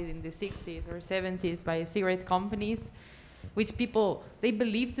founded in the 60s or 70s by cigarette companies, which people, they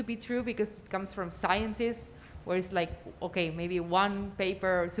believe to be true because it comes from scientists, where it's like, okay, maybe one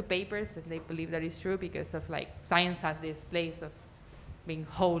paper or two papers, and they believe that is true because of like, science has this place of being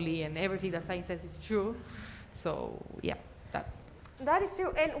holy and everything that science says is true. So yeah, that is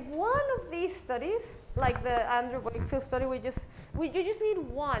true. And one of these studies, like the Andrew Wakefield study, you just need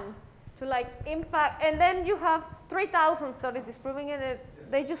one to like impact, and then you have 3,000 studies disproving it, and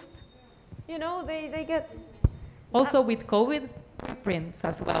they just, you know, they get. Also with COVID, preprints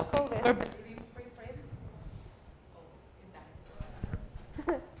as well.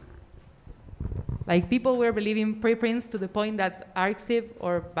 Like people were believing preprints to the point that ArcSIV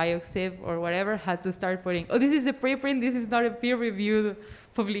or BioXIV or whatever had to start putting, oh, this is a preprint, this is not a peer-reviewed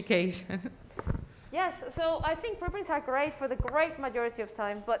publication. Yes, so I think preprints are great for the great majority of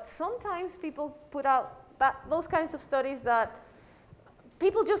time, but sometimes people put out those kinds of studies that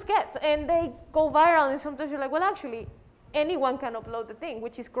people just get and they go viral, and sometimes you're like, well, actually, anyone can upload the thing,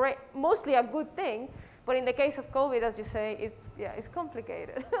 which is great, mostly a good thing, but in the case of COVID, as you say, it's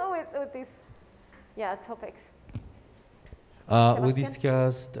complicated with these topics. We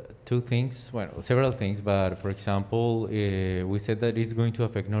discussed two things, well, several things, but for example, we said that it's going to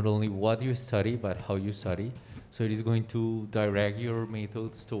affect not only what you study, but how you study. So it is going to direct your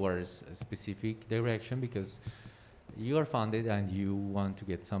methods towards a specific direction because you are funded and you want to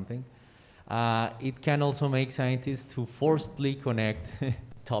get something. It can also make scientists to forcibly connect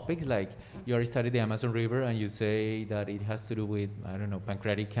topics, like you are studying the Amazon River and you say that it has to do with, I don't know,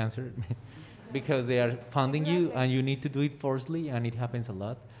 pancreatic cancer. Because they are funding you and you need to do it forcibly, and it happens a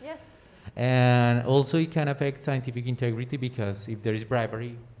lot. Yes. And also it can affect scientific integrity because if there is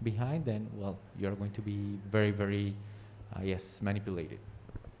bribery behind, then, well, you're going to be very, very, manipulated.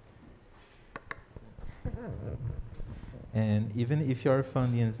 And even if your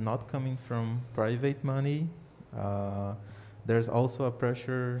funding is not coming from private money, there's also a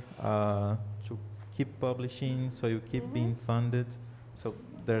pressure to keep publishing, so you keep being funded. So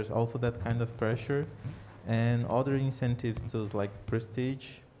there's also that kind of pressure, and other incentives too, like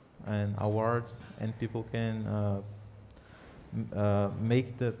prestige and awards, and people can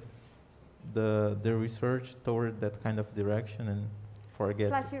make the research toward that kind of direction and forget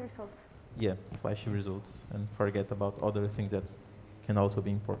flashy results. Yeah, flashy results, and forget about other things that can also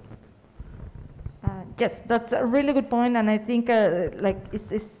be important. Yes, that's a really good point, and I think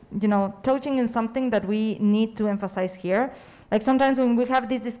it's touching in something that we need to emphasize here. Like sometimes when we have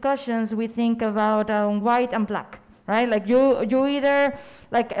these discussions, we think about white and black, right? Like you either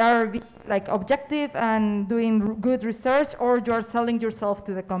like are like objective and doing good research, or you are selling yourself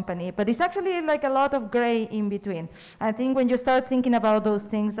to the company. But it's actually like a lot of gray in between. I think when you start thinking about those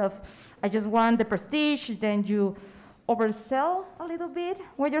things of, I just want the prestige, then you oversell a little bit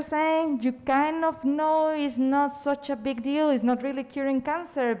what you're saying. You kind of know it's not such a big deal. It's not really curing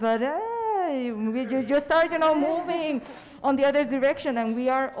cancer, but you start, moving on the other direction, and we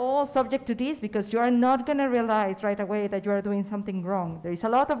are all subject to this because you are not going to realize right away that you are doing something wrong. There is a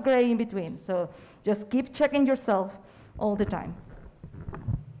lot of gray in between, so just keep checking yourself all the time.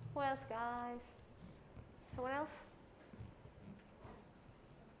 Who else, guys? Someone else?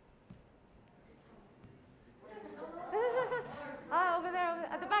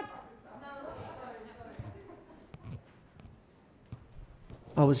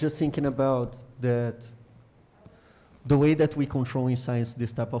 I was just thinking about that the way that we control in science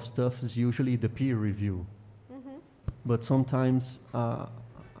this type of stuff is usually the peer review. But sometimes,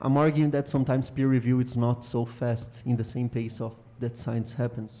 I'm arguing that sometimes peer review is not so fast in the same pace of that science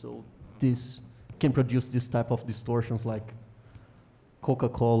happens. So this can produce this type of distortions like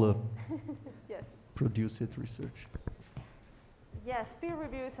Coca-Cola Yes. produced research. Yes, peer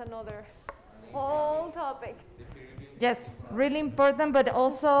review is another whole topic. Yes, really important, but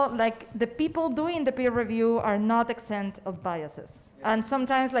also like the people doing the peer review are not exempt of biases. And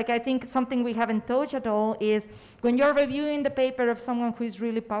sometimes, like I think something we haven't touched at all is when you're reviewing the paper of someone who is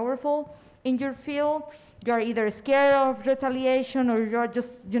really powerful in your field, you're either scared of retaliation or you're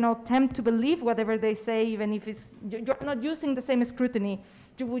just, tempt to believe whatever they say, even if you're not using the same scrutiny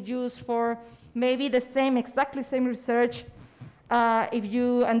you would use for maybe the same, exactly same research. If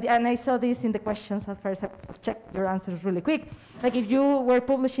you, and I saw this in the questions at first, I'll check your answers really quick. Like if you were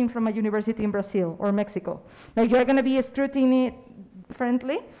publishing from a university in Brazil or Mexico, like you're gonna be scrutiny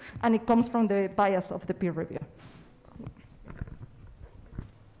friendly, and it comes from the bias of the peer review.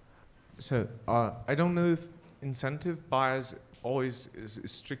 So I don't know if incentive bias always is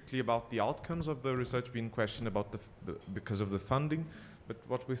strictly about the outcomes of the research being questioned about because of the funding, but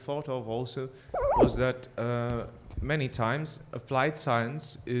what we thought of also was that many times applied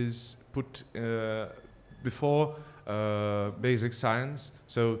science is put before basic science.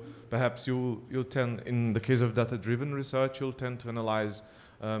 So perhaps you'll tend, in the case of data-driven research, you'll tend to analyze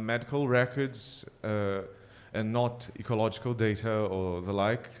medical records and not ecological data or the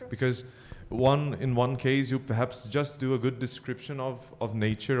like, because in one case you perhaps just do a good description of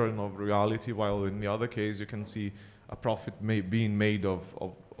nature and of reality, while in the other case you can see a profit being made of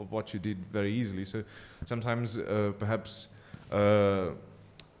what you did very easily. So sometimes perhaps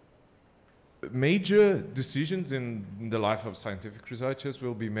major decisions in the life of scientific researchers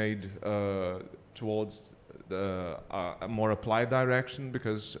will be made towards a more applied direction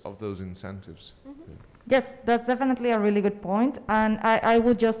because of those incentives. Yes, that's definitely a really good point. And I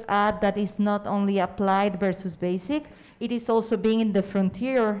would just add that it's not only applied versus basic, it is also being in the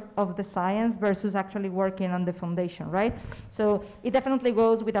frontier of the science versus actually working on the foundation, right? So it definitely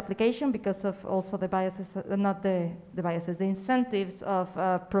goes with application because of also the biases, not the biases, the incentives of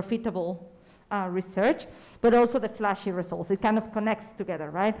profitable research, but also the flashy results. It kind of connects together,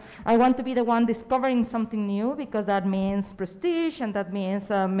 right? I want to be the one discovering something new because that means prestige and that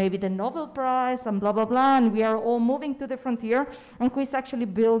means maybe the Nobel Prize and blah, blah, blah. And we are all moving to the frontier, and who is actually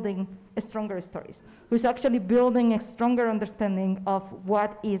building stronger stories, who's actually building a stronger understanding of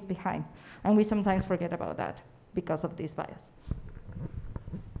what is behind. And we sometimes forget about that because of this bias.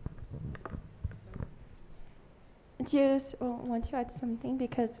 Just want to add something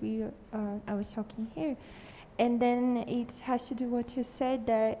because I was talking here, and then it has to do what you said,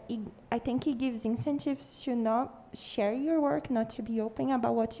 that I think it gives incentives to not share your work, not to be open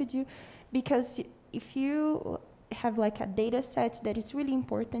about what you do, because if you have like a data set that is really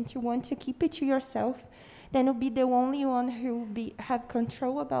important, you want to keep it to yourself, then you'll be the only one who will have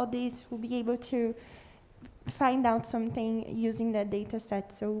control about this, who will be able to find out something using that data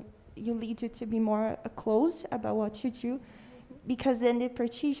set. So you lead you to be more close about what you do, because then the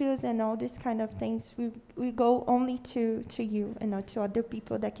prestigious and all these kind of things we go only to you and not to other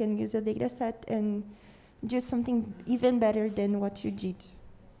people that can use a data set and do something even better than what you did.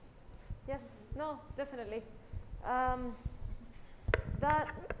 Yes, no, definitely. That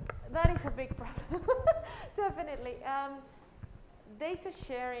is a big problem. Definitely. Data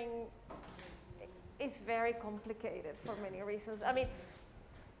sharing is very complicated for many reasons. I mean,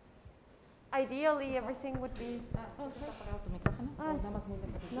 ideally, everything would be.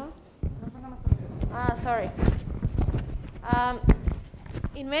 Sorry.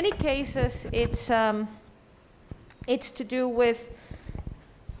 In many cases, it's to do with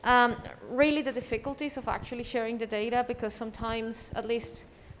really the difficulties of actually sharing the data, because sometimes, at least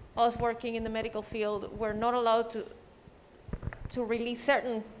us working in the medical field, we're not allowed to release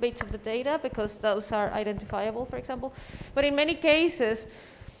certain bits of the data because those are identifiable, for example. But in many cases,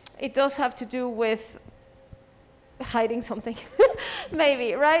 it does have to do with hiding something,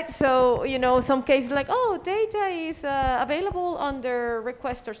 maybe, right? So, some cases like, oh, data is available under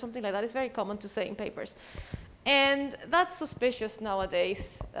request or something like that. It's very common to say in papers. And that's suspicious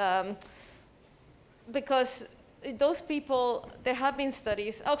nowadays because those people, there have been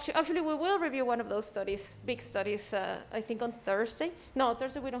studies. Actually, we will review one of those studies, big studies, I think on Thursday. No,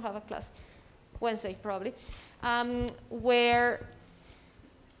 Thursday we don't have a class. Wednesday, probably, where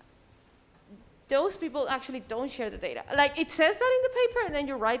those people actually don't share the data. Like, it says that in the paper, and then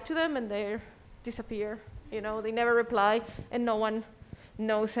you write to them, and they disappear. They never reply, and no one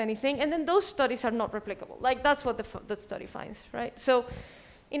knows anything, and then those studies are not replicable. Like that's what that study finds, right? So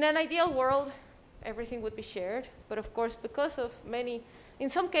in an ideal world, everything would be shared, but of course, because of many, in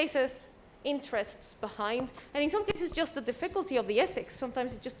some cases, interests behind, and in some cases, just the difficulty of the ethics.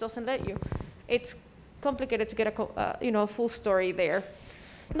 Sometimes it just doesn't let you. It's complicated to get a full story there.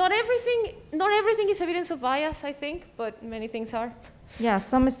 Not everything is evidence of bias, I think, but many things are. Yeah,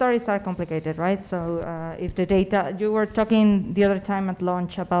 some stories are complicated, right? So if the data, you were talking the other time at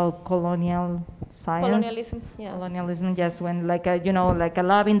lunch about colonial science. Colonialism, yeah. Colonialism, yes, when like a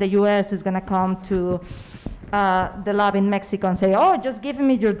lab in the US is gonna come to the lab in Mexico and say, oh, just give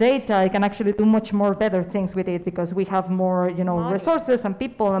me your data, I can actually do much more better things with it because we have more, resources and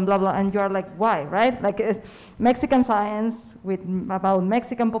people and blah, blah, and you're like, why, right? Like Mexican science with about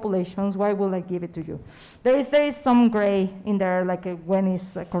Mexican populations, why will I give it to you? There is some gray in there, like when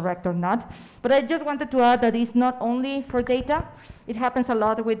is correct or not. But I just wanted to add that it's not only for data, it happens a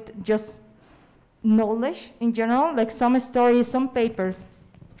lot with just knowledge in general, like some stories, some papers,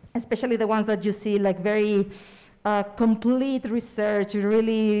 especially the ones that you see like very complete research,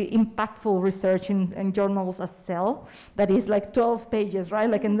 really impactful research in journals as Cell, that is like 12 pages, right?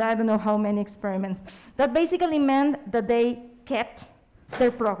 Like, and I don't know how many experiments. That basically meant that they kept their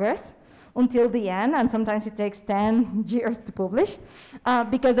progress until the end, and sometimes it takes 10 years to publish,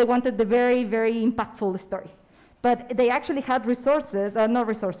 because they wanted the very, very impactful story. But they actually had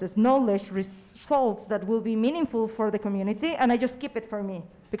knowledge, results that will be meaningful for the community, and I just keep it for me,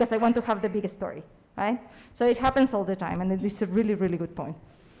 because I want to have the biggest story, right? So it happens all the time, and it is a really, really good point.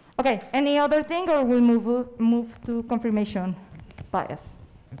 Okay, any other thing, or we move to confirmation bias?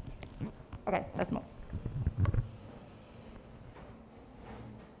 Okay, let's move.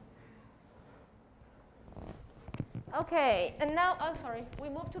 Okay, and now, we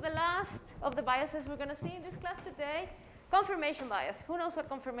move to the last of the biases we're going to see in this class today, confirmation bias. Who knows what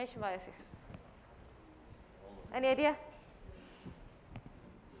confirmation bias is? Any idea?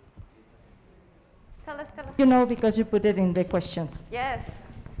 Tell us. You know, because you put it in the questions. Yes.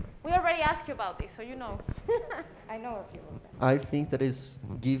 We already asked you about this, so you know. I know a few of them. I think that is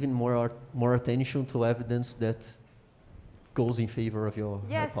giving more attention to evidence that goes in favor of your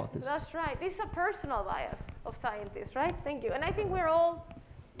hypothesis. Yes, that's right. This is a personal bias of scientists, right? Thank you. And I think we're all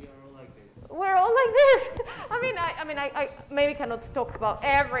like this. We're all like this. I maybe cannot talk about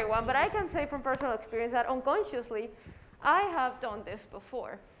everyone, but I can say from personal experience that unconsciously, I have done this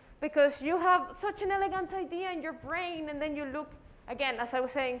before. Because you have such an elegant idea in your brain, and then you look, again, as I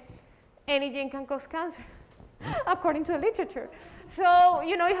was saying, any gene can cause cancer, according to the literature. So,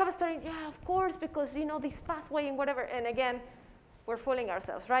 you have a story, yeah, of course, because, this pathway and whatever. And again, we're fooling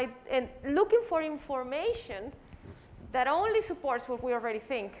ourselves, right? And looking for information that only supports what we already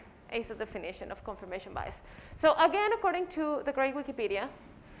think is the definition of confirmation bias. So again, according to the great Wikipedia,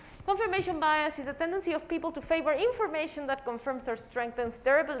 confirmation bias is a tendency of people to favor information that confirms or strengthens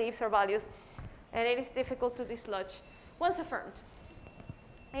their beliefs or values, and it is difficult to dislodge once affirmed.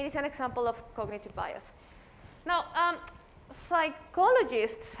 It is an example of cognitive bias. Now,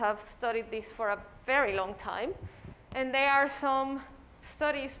 psychologists have studied this for a very long time, and there are some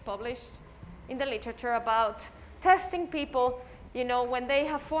studies published in the literature about testing people, when they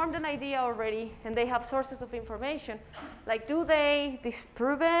have formed an idea already and they have sources of information, like do they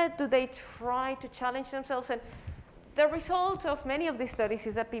disprove it? Do they try to challenge themselves? And the result of many of these studies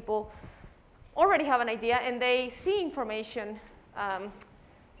is that people already have an idea and they see information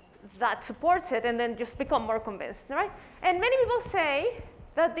that supports it and then just become more convinced, right? And many people say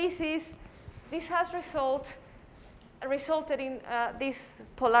that this has resulted in this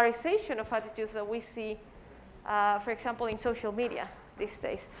polarization of attitudes that we see, for example, in social media these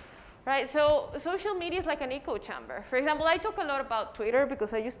days, right? So social media is like an echo chamber. For example, I talk a lot about Twitter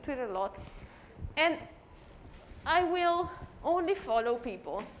because I use Twitter a lot, and I will only follow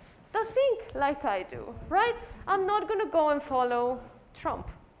people that think like I do, right? I'm not going to go and follow Trump.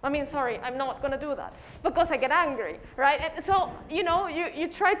 I'm not going to do that because I get angry, right? And so, you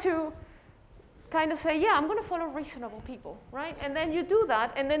try to kind of say, yeah, I'm going to follow reasonable people, right? And then you do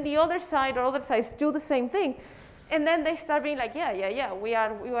that, and then the other side or other sides do the same thing. And then they start being like, yeah, we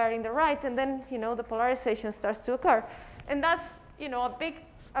are in the right, and then, the polarization starts to occur. And that's,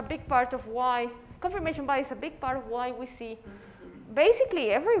 a big part of why, confirmation bias is a big part of why we see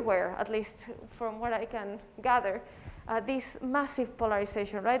basically everywhere, at least from what I can gather, this massive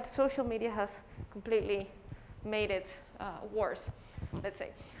polarization, right? Social media has completely made it worse, let's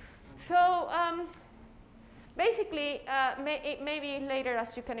say. So basically, maybe later,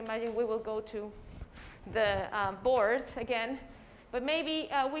 as you can imagine, we will go to the boards again, but maybe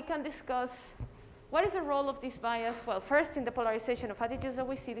we can discuss what is the role of this bias? Well, first, in the polarization of attitudes that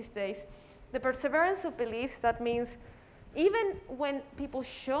we see these days, the perseverance of beliefs, that means even when people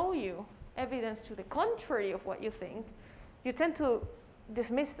show you evidence to the contrary of what you think, you tend to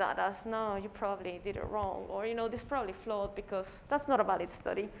dismiss that as, no, you probably did it wrong, or, you know, this is probably flawed because that's not a valid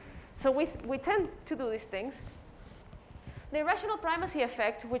study. So we tend to do these things. The irrational primacy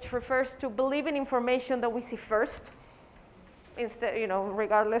effect, which refers to believing information that we see first, instead, you know,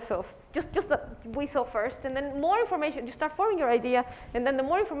 regardless of, just that we saw first, and then more information, you start forming your idea, and then the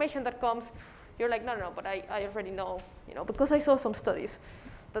more information that comes, you're like, no, but I already know, you know, because I saw some studies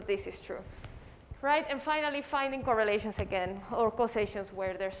that this is true, right? And finally, finding correlations again, or causations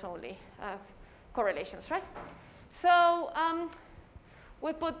where there's only correlations, right? So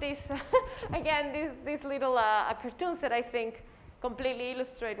we put this, again, these little cartoons that I think completely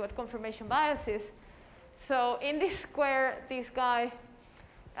illustrate what confirmation bias is. So in this square, this guy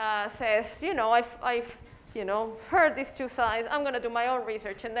says, you know, I've you know, heard these two sides. I'm going to do my own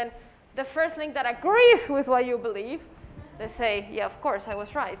research. And then the first link that agrees with what you believe, they say, yeah, of course, I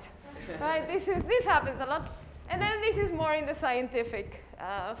was right. Right? This happens a lot. And then this is more in the scientific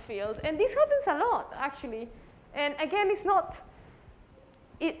field. And this happens a lot, actually. And again, it's not,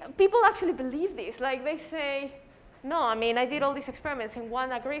 people actually believe this. Like they say, no, I mean, I did all these experiments and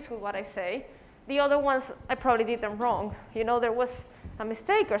one agrees with what I say. The other ones, I probably did them wrong. You know, there was a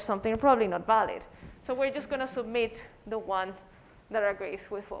mistake or something, probably not valid. So we're just going to submit the one that agrees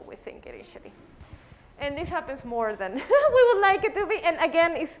with what we think initially. And this happens more than we would like it to be. And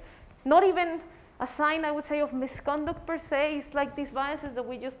again, it's not even a sign, I would say, of misconduct per se. It's like these biases that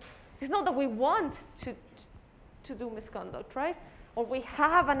we just, it's not that we want to do misconduct, right? Or we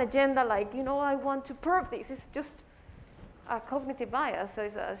have an agenda like, you know, I want to prove this. It's just a cognitive bias, so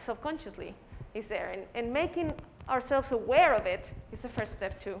it's subconsciously is there. And making ourselves aware of it is the first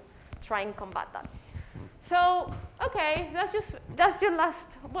step to try and combat that. So, okay, that's your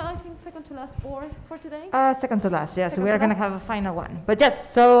last, well, I think second to last board for today? Second to last, yes. We are going to have a final one. But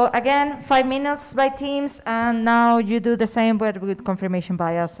yes, so again, 5 minutes by teams, and now you do the same but with confirmation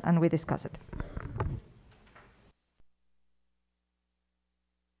bias, and we discuss it.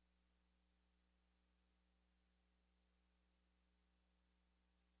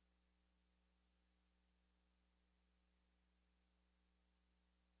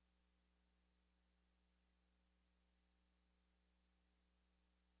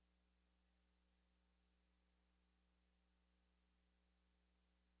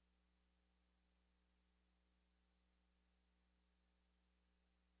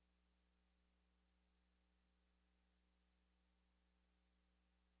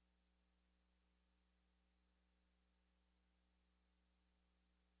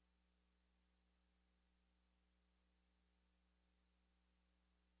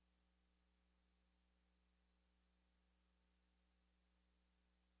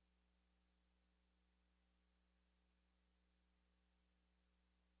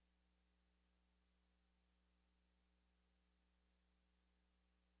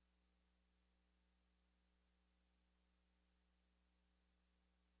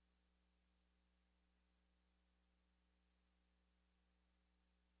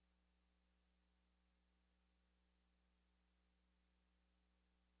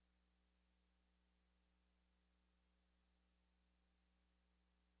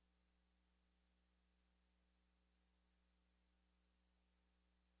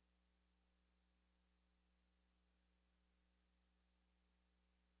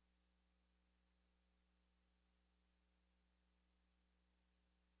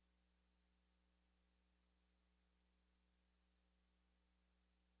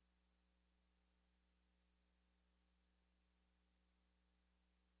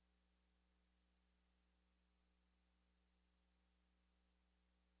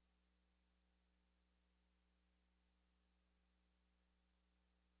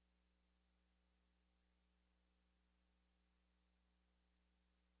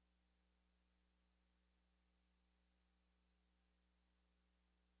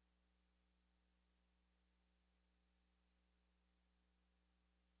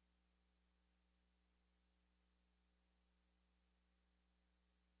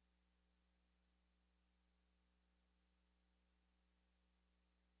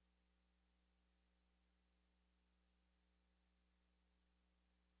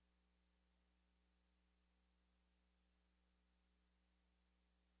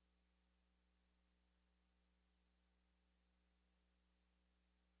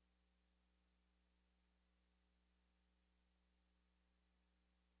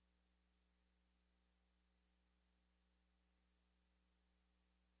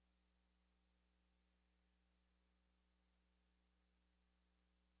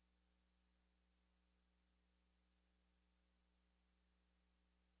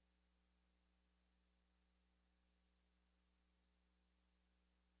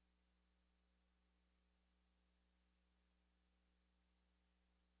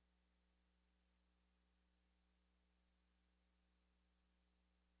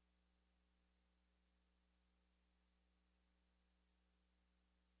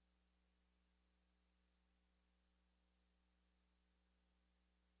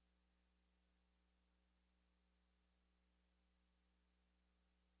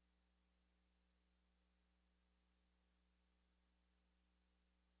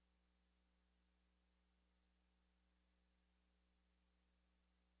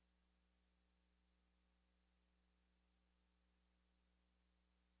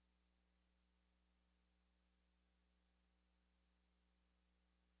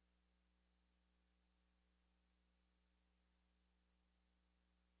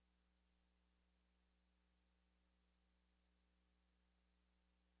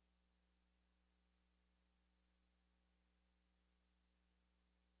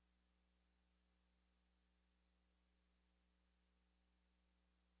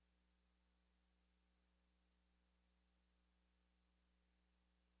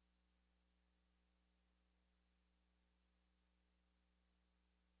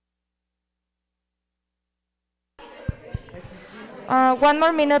 1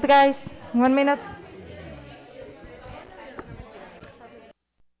 more minute, guys. 1 minute.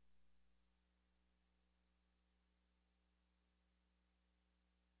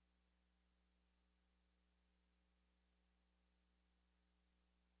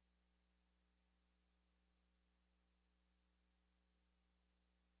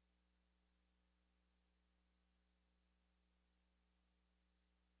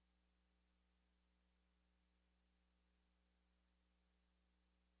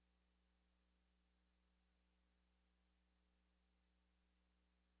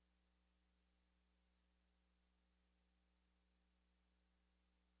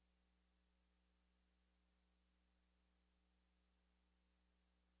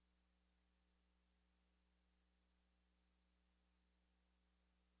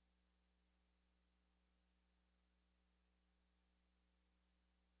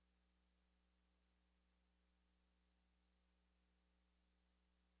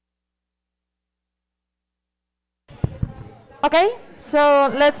 Okay,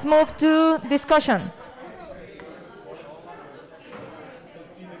 so let's move to discussion.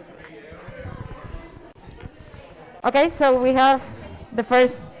 Okay, so we have the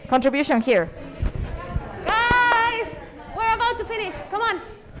first contribution here. Guys, we're about to finish. Come on.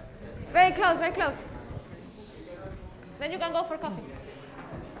 Very close, very close. Then you can go for coffee.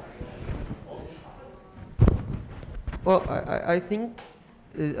 Well, I think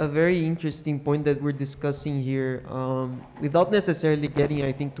a very interesting point that we're discussing here, without necessarily getting,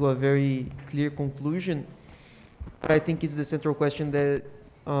 I think, to a very clear conclusion, but I think is the central question that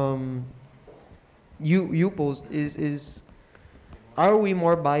you posed is, are we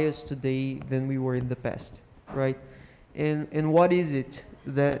more biased today than we were in the past, right? And what is it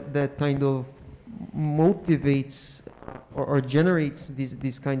that kind of motivates or generates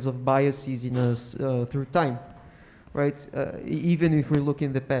these kinds of biases in us through time? Right, even if we look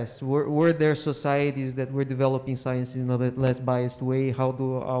in the past, were there societies that were developing science in a less biased way? How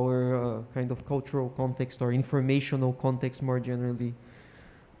do our kind of cultural context or informational context more generally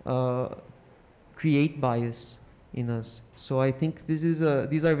create bias in us? So I think these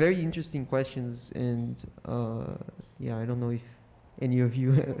are very interesting questions, and yeah, I don't know if any of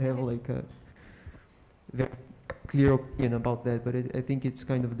you have like a very clear opinion about that, but I think it's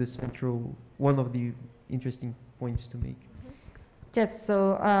kind of the central, one of the interesting points to make. Yes,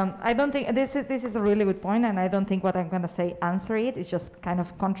 so I don't think, this is a really good point, and I don't think what I'm going to say answer it. It's just kind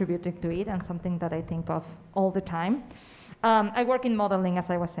of contributing to it and something that I think of all the time. I work in modeling, as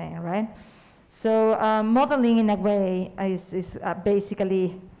I was saying, right? So modeling in a way is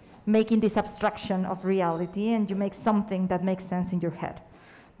basically making this abstraction of reality, and you make something that makes sense in your head.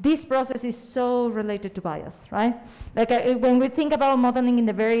 This process is so related to bias, right? Like when we think about modeling in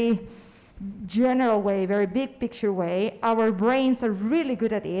the very general way, very big picture way, our brains are really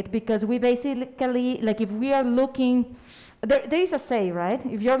good at it because we basically, like if we are looking, there is a say, right?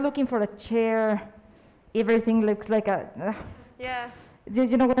 If you're looking for a chair, everything looks like a, yeah.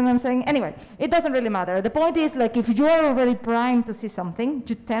 You know what I'm saying? Anyway, it doesn't really matter. The point is, like, if you are already primed to see something,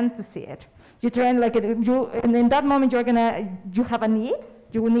 you tend to see it. You tend, like, and in that moment, you have a need,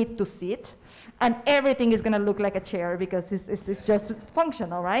 you will need to see it, and everything is going to look like a chair because it's just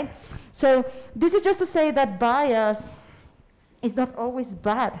functional, right? So this is just to say that bias is not always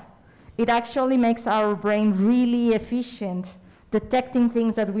bad. It actually makes our brain really efficient detecting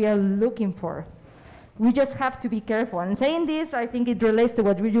things that we are looking for. We just have to be careful. And saying this, I think it relates to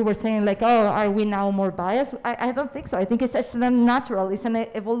what you were saying, like, oh, are we now more biased? I don't think so. I think it's actually natural. It's an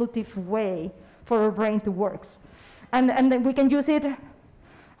evolutive way for our brain to work. And then we can use it,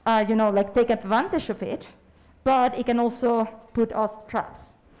 you know, like take advantage of it, but it can also put us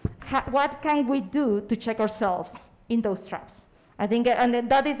traps. What can we do to check ourselves in those traps? I think, and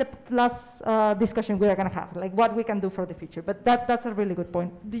that is the last discussion we are going to have, like what we can do for the future. But that's a really good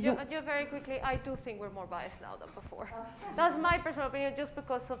point. Just very quickly, I do think we're more biased now than before. That's my personal opinion, just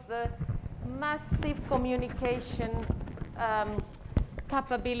because of the massive communication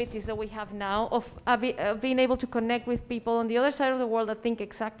capabilities that we have now of being able to connect with people on the other side of the world that think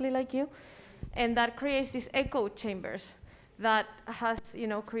exactly like you, and that creates these echo chambers that has, you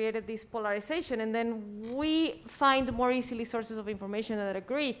know, created this polarization, and then we find more easily sources of information that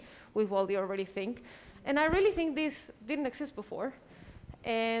agree with what we already think. And I really think this didn't exist before,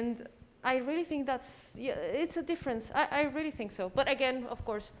 and I really think that's, yeah, it's a difference. I really think so. But again, of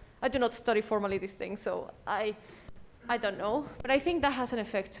course, I do not study formally these things, so I don't know. But I think that has an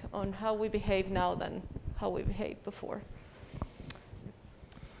effect on how we behave now than how we behaved before.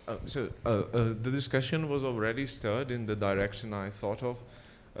 The discussion was already stirred in the direction I thought of,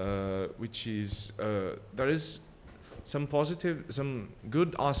 which is there is some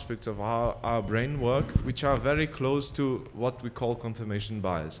good aspects of our brain work, which are very close to what we call confirmation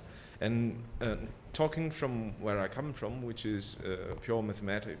bias. And talking from where I come from, which is pure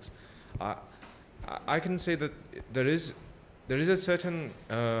mathematics, I can say that there is a certain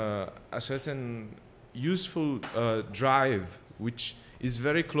useful drive which is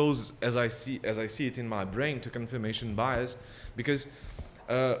very close, as I see it in my brain, to confirmation bias, because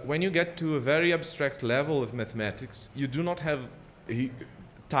when you get to a very abstract level of mathematics, you do not have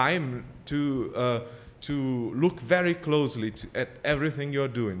time to look very closely at everything you're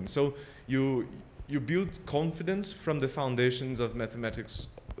doing. So you build confidence from the foundations of mathematics,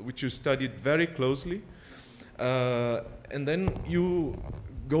 which you studied very closely, and then you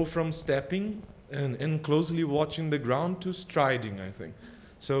go from stepping and closely watching the ground to striding, I think.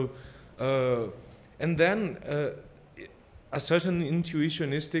 So, and then a certain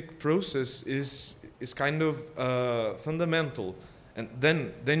intuitionistic process is kind of fundamental, and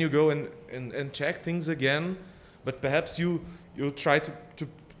then you go and check things again, but perhaps you try to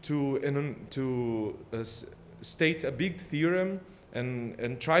state a big theorem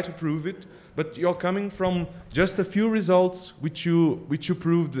and try to prove it, but you're coming from just a few results which you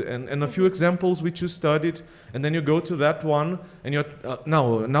proved and a few examples which you studied, and then you go to that one and you're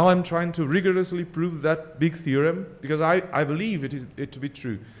now I'm trying to rigorously prove that big theorem because I believe it to be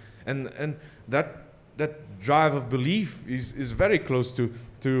true, and that drive of belief is very close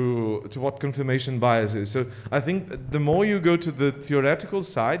to what confirmation bias is. So I think the more you go to the theoretical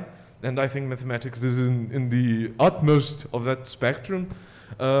side, and I think mathematics is in the utmost of that spectrum,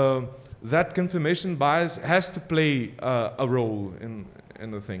 that confirmation bias has to play a role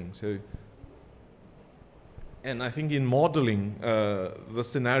in the thing. So, and I think in modeling, the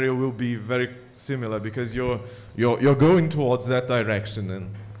scenario will be very similar because you're going towards that direction.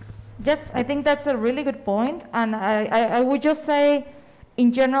 And I think that's a really good point, and I would just say,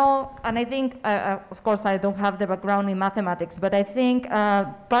 in general, and I think, of course, I don't have the background in mathematics, but I think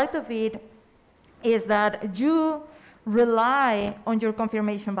part of it is that you rely on your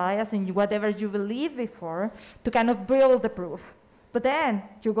confirmation bias and whatever you believe before to kind of build the proof. But then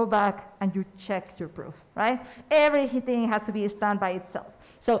you go back and you check your proof, right? Everything has to be stand by itself.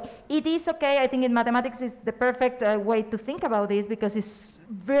 So it is okay. I think in mathematics is the perfect way to think about this because it's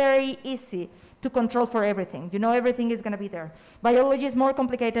very easy to control for everything. You know, everything is going to be there. Biology is more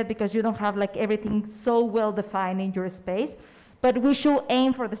complicated because you don't have like everything so well defined in your space, but we should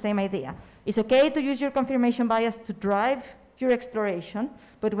aim for the same idea. It's okay to use your confirmation bias to drive your exploration,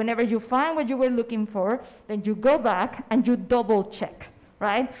 but whenever you find what you were looking for, then you go back and you double check,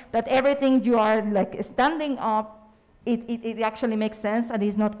 right? That everything you are like standing up, it actually makes sense and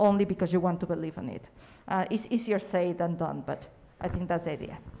it's not only because you want to believe in it. It's easier said than done, but I think that's the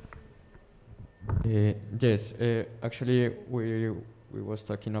idea. Yes, actually we was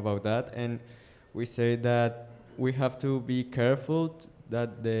talking about that, and we say that we have to be careful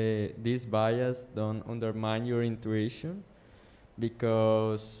that this bias don't undermine your intuition,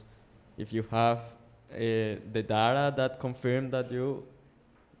 because if you have the data that confirm that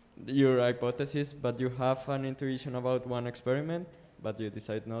your hypothesis, but you have an intuition about one experiment, but you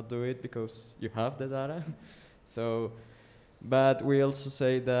decide not to do it because you have the data. So, but we also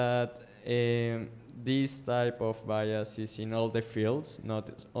say that this type of bias is in all the fields, not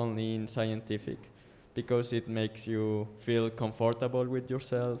only in scientific, because it makes you feel comfortable with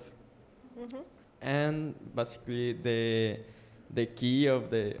yourself. Mm-hmm. And basically the key of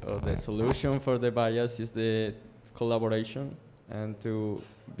the solution for the bias is the collaboration and to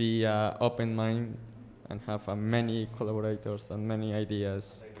be open mind and have many collaborators and many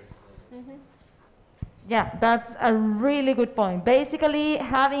ideas. Mm-hmm. Yeah, that's a really good point. Basically,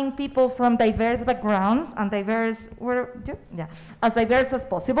 having people from diverse backgrounds and diverse as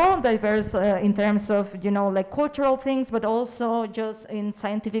possible, diverse in terms of, you know, like cultural things, but also just in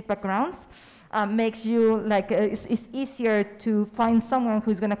scientific backgrounds, makes you like, it's easier to find someone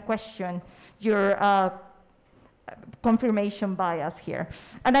who's going to question your confirmation bias here.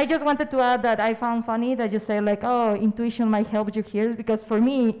 And I just wanted to add that I found funny that you say like, oh, intuition might help you here, because for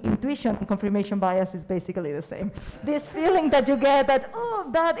me, intuition and confirmation bias is basically the same. This feeling that you get that, oh,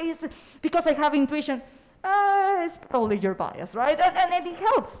 that is, because I have intuition, it's probably your bias, right? And it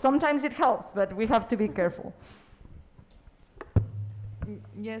helps, sometimes it helps, but we have to be careful.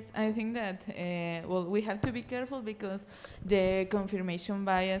 Yes, I think that, well, we have to be careful because the confirmation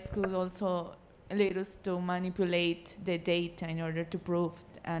bias could also lead us to manipulate the data in order to prove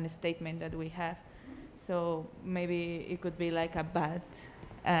a statement that we have. So maybe it could be like a bad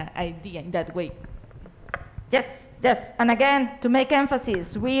idea in that way. Yes, yes. And again, to make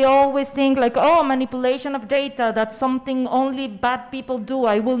emphasis, we always think like, oh, manipulation of data, that's something only bad people do.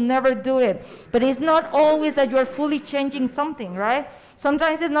 I will never do it. But it's not always that you're fully changing something, right?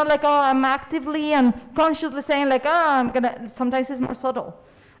 Sometimes it's not like, oh, I'm actively and consciously saying like, oh, sometimes it's more subtle.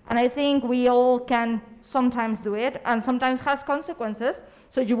 And I think we all can sometimes do it, and sometimes has consequences.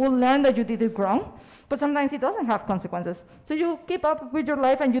 So you will learn that you did it wrong. But sometimes it doesn't have consequences. So you keep up with your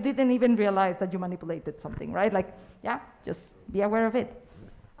life and you didn't even realize that you manipulated something, right? Like, yeah, just be aware of it.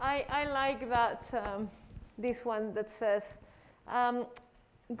 I like that, this one that says,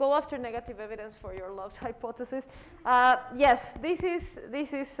 go after negative evidence for your loved hypothesis. Yes, this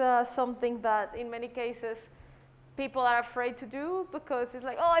is something that in many cases people are afraid to do, because it's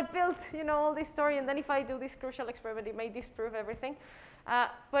like, oh, I built, all this story, and then if I do this crucial experiment, it may disprove everything.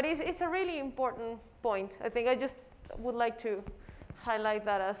 But it's a really important point. I think I just would like to highlight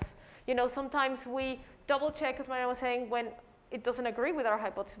that as, sometimes we double check, as Mariana was saying, when it doesn't agree with our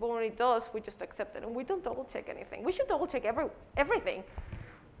hypothesis, but when it does, we just accept it, and we don't double check anything. We should double check everything,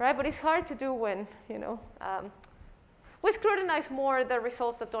 right? But it's hard to do when, we scrutinize more the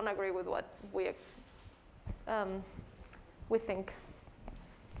results that don't agree with what we think.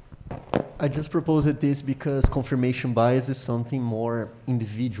 I just proposed this because confirmation bias is something more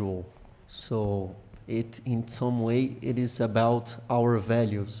individual. So in some way, it is about our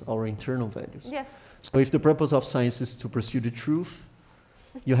values, our internal values. Yes. So if the purpose of science is to pursue the truth,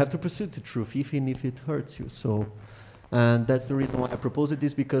 you have to pursue the truth, even if it hurts you. So, and that's the reason why I proposed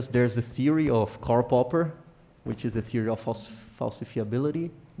this, because there's a theory of Karl Popper, which is a theory of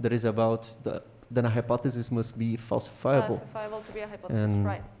falsifiability, that is about then a hypothesis must be falsifiable. Falsifiable to be a hypothesis, and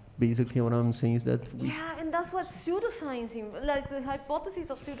right. Basically what I'm saying is that yeah, and that's what pseudoscience, like the hypotheses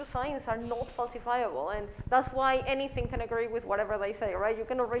of pseudoscience are not falsifiable, and that's why anything can agree with whatever they say, right? You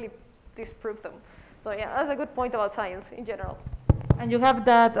cannot really disprove them. So yeah, that's a good point about science in general. And you have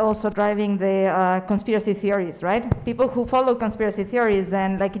that also driving the conspiracy theories, right? People who follow conspiracy theories,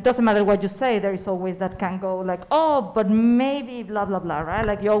 then like it doesn't matter what you say, there is always that can go like, oh, but maybe blah, blah, blah, right?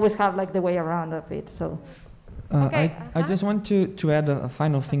 Like you always have like the way around of it, so. Okay. I just want to add a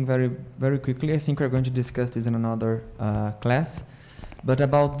final thing very, very quickly. I think we're going to discuss this in another class, but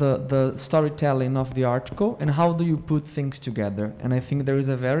about the storytelling of the article and how do you put things together. And I think there is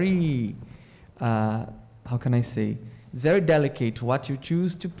a very, how can I say, it's very delicate what you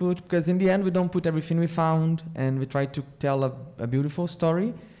choose to put, because in the end we don't put everything we found, and we try to tell a beautiful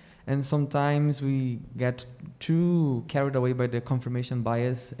story, and sometimes we get too carried away by the confirmation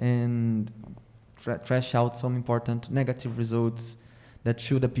bias and trash out some important negative results that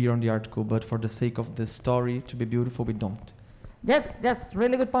should appear on the article, but for the sake of the story to be beautiful, we don't. Yes,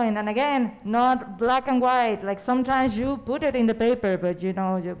 really good point. And again, not black and white. Like sometimes you put it in the paper, but you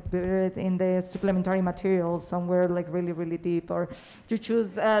put it in the supplementary material somewhere like really, really deep, or you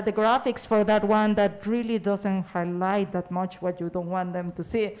choose the graphics for that one that really doesn't highlight that much what you don't want them to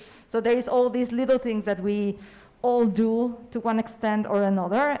see. So there is all these little things that we all do to one extent or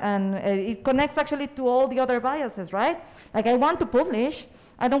another, and it connects actually to all the other biases, right? Like I want to publish,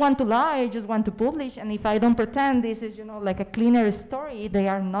 I don't want to lie, I just want to publish, and if I don't pretend this is, like a cleaner story, they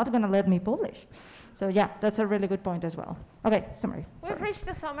are not gonna let me publish. So yeah, that's a really good point as well. Okay, summary. We've reached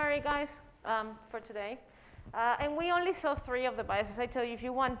the summary, guys, for today. And we only saw 3 of the biases. I tell you, if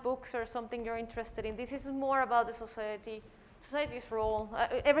you want books or something you're interested in, this is more about the society's role,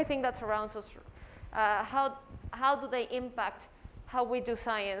 everything that surrounds us. How do they impact how we do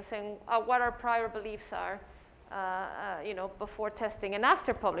science, and what our prior beliefs are, before testing and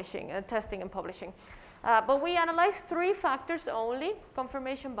after publishing, testing and publishing. But we analyzed 3 factors only: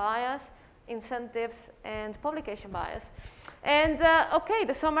 confirmation bias, incentives, and publication bias. And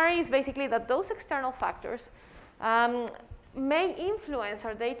the summary is basically that those external factors may influence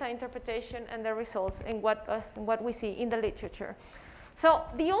our data interpretation and the results in what we see in the literature. So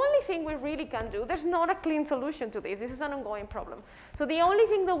the only thing we really can do, there's not a clean solution to this. This is an ongoing problem. So the only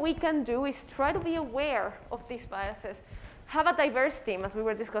thing that we can do is try to be aware of these biases. Have a diverse team, as we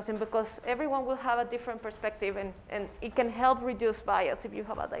were discussing, because everyone will have a different perspective, and it can help reduce bias if you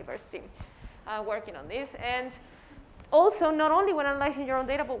have a diverse team working on this. And also, not only when analyzing your own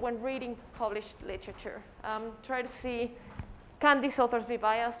data, but when reading published literature. Try to see, can these authors be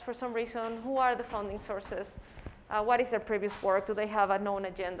biased for some reason? Who are the funding sources? What is their previous work? Do they have a known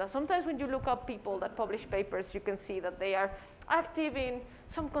agenda? Sometimes when you look up people that publish papers, you can see that they are active in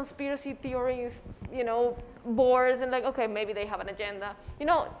some conspiracy theories, boards, and like, okay, maybe they have an agenda.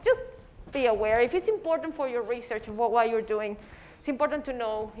 Just be aware. If it's important for your research and what you're doing, it's important to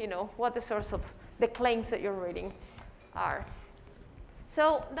know, what the source of the claims that you're reading are.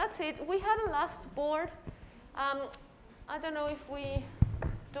 So that's it. We had a last board I don't know if we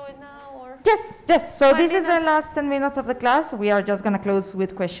do it now or... Yes, yes. So 5 this is the minutes. last 10 minutes of the class. We are just going to close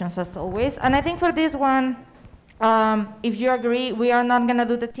with questions as always. And I think for this one, if you agree, we are not going to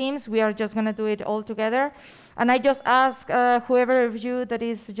do the teams. We are just going to do it all together. And I just ask whoever of you that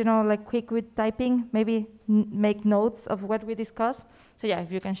is, you know, like quick with typing, maybe make notes of what we discussed. So yeah,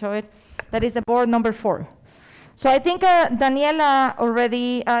 if you can show it. That is the board number 4. So I think Daniela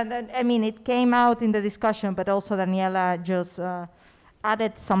already, I mean, it came out in the discussion, but also Daniela just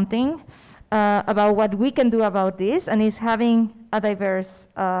added something about what we can do about this, and is having a diverse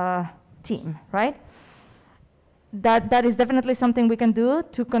team, right? That is definitely something we can do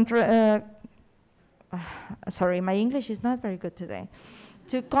to sorry, my English is not very good today.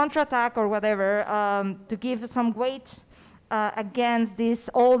 To counterattack or whatever, to give some weight against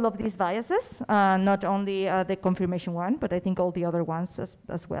all of these biases, not only the confirmation one, but I think all the other ones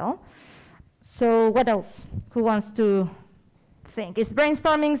as well. So what else? Who wants to think? It's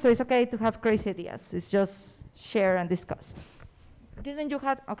brainstorming, so it's okay to have crazy ideas. It's just share and discuss. Didn't you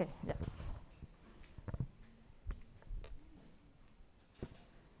have? Okay, yeah.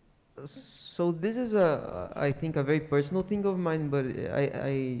 So this is I think a very personal thing of mine, but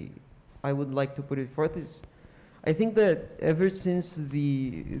I would like to put it forth is, I think that ever since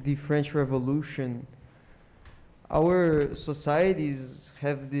the French Revolution, our societies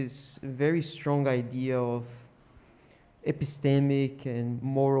have this very strong idea of epistemic and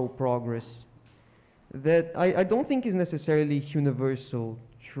moral progress that I don't think is necessarily universal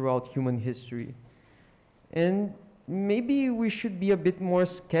throughout human history. And maybe we should be a bit more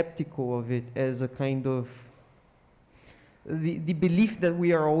skeptical of it as a kind of the belief that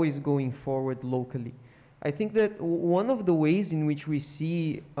we are always going forward locally. I think that one of the ways in which we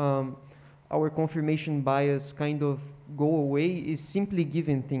see our confirmation bias kind of go away is simply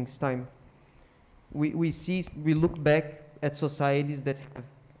giving things time. We look back at societies that have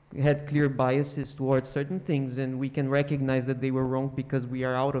had clear biases towards certain things, and we can recognize that they were wrong because we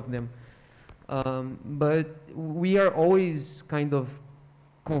are out of them. But we are always kind of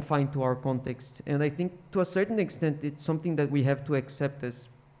confined to our context. And I think to a certain extent, it's something that we have to accept as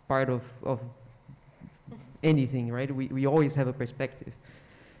part of anything, right? We always have a perspective.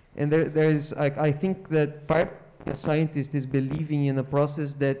 And I think that part of a scientist is believing in a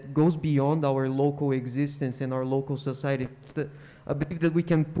process that goes beyond our local existence and our local society. I believe that we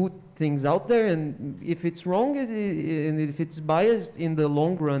can put things out there, and if it's wrong and if it's biased, in the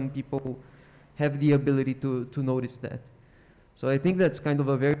long run, people have the ability to notice that. So I think that's kind of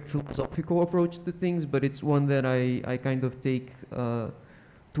a very philosophical approach to things, but it's one that I kind of take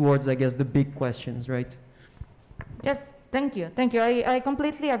towards, I guess, the big questions, right? Yes, thank you. Thank you. I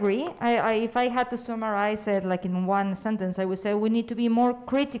completely agree. If I had to summarize it like in one sentence, I would say we need to be more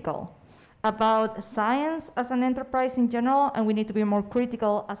critical about science as an enterprise in general, and we need to be more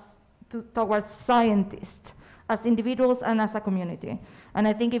critical towards scientists as individuals and as a community. And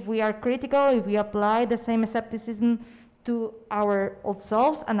I think if we are critical, if we apply the same skepticism to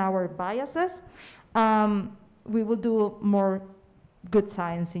ourselves and our biases, we will do more good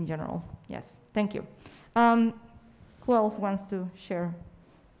science in general. Yes, thank you. Who else wants to share?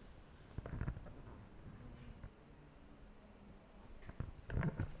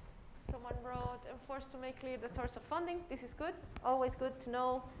 Someone wrote, enforced to make clear the source of funding. This is good. Always good to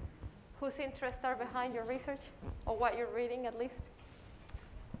know whose interests are behind your research, or what you're reading at least.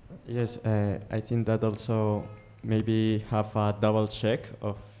 Yes, I think that also maybe have a double check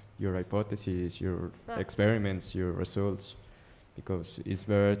of your hypotheses, your experiments, your results, because it's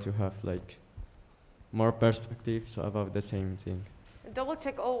better to have like more perspectives about the same thing. Double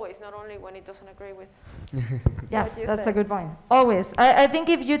check always, not only when it doesn't agree with Yeah, what you that's said. a good point. Always. I think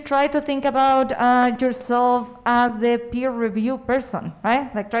if you try to think about yourself as the peer review person,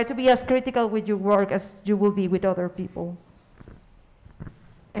 right? Like try to be as critical with your work as you will be with other people.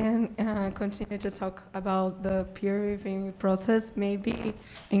 And continue to talk about the peer reviewing process, maybe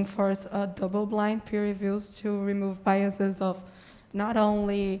enforce double-blind peer reviews to remove biases of not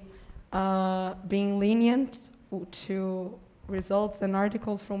only being lenient to results and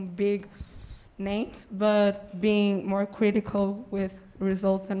articles from big names, but being more critical with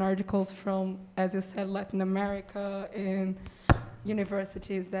results and articles from, as you said, Latin America and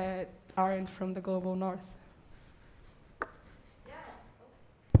universities that aren't from the global north.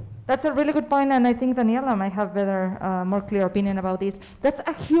 That's a really good point, and I think Daniela might have better, more clear opinion about this. That's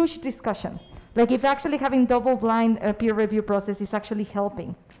a huge discussion. Like if actually having double-blind peer review process is actually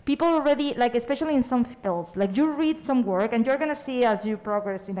helping. People already, like especially in some fields, like you read some work, and you're gonna see as you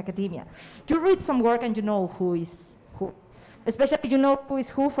progress in academia, you read some work and you know who is who. especially you know who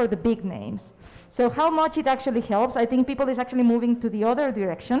is who for the big names. So how much it actually helps, I think people is actually moving to the other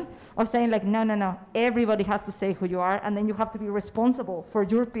direction of saying like, no, no, no, everybody has to say who you are, and then you have to be responsible for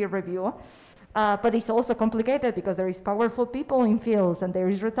your peer review. But it's also complicated because there is powerful people in fields and there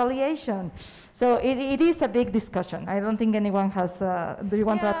is retaliation. So it is a big discussion. I don't think anyone has, do you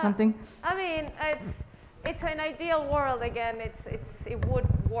want to add something? I mean, it's an ideal world again. It would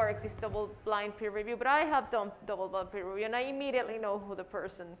work, this double-blind peer review, but I have done double-blind peer review and I immediately know who the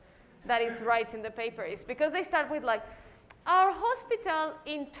person that is writing the paper is, because they start with like, our hospital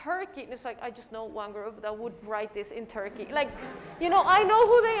in Turkey, and it's like, I just know one group that would write this in Turkey. Like, you know, I know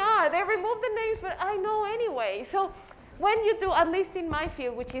who they are. They remove the names, but I know anyway. So when you do, at least in my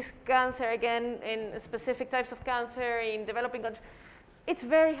field, which is cancer, again, in specific types of cancer, in developing countries, it's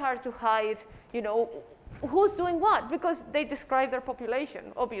very hard to hide, you know, who's doing what, because they describe their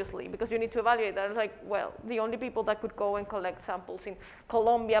population, obviously, because you need to evaluate that. It's like, well, the only people that could go and collect samples in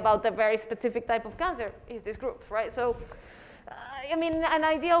Colombia about a very specific type of cancer is this group, right? So, I mean, an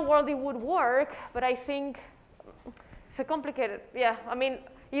ideal world, it would work, but I think it's a complicated, yeah. I mean,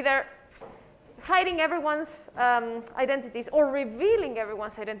 either hiding everyone's identities or revealing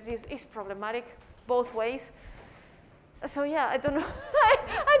everyone's identities is problematic both ways. So yeah, I don't know.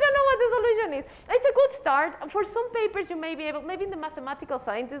 I don't know what the solution is. It's a good start. For some papers you may be able, maybe in the mathematical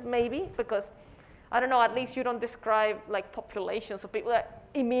sciences, maybe, because, I don't know, at least you don't describe like populations of people that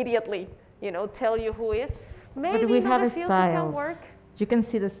immediately, you know, tell you who is. Maybe but we in have other fields it can styles. work. You can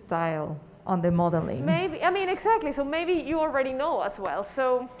see the style on the modeling. Maybe, I mean, exactly. So maybe you already know as well.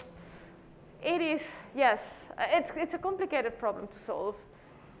 So it is, yes, it's a complicated problem to solve.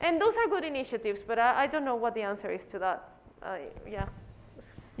 And those are good initiatives, but I don't know what the answer is to that. Yeah.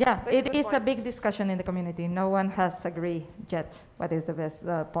 Yeah, But it's it good is a point. big discussion in the community. No one has agreed yet what is the best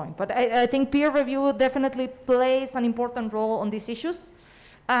point. But I think peer review definitely plays an important role on these issues,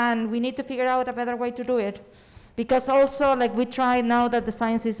 and we need to figure out a better way to do it. Because also, like we try now that the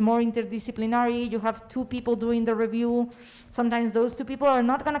science is more interdisciplinary, you have two people doing the review. Sometimes those two people are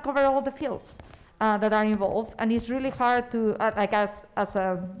not going to cover all the fields that are involved, and it's really hard to, like as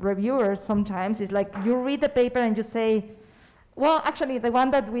a reviewer sometimes, it's like you read the paper and you say, well, actually, the one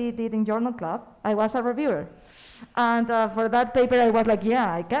that we did in Journal Club, I was a reviewer. And for that paper, I was like,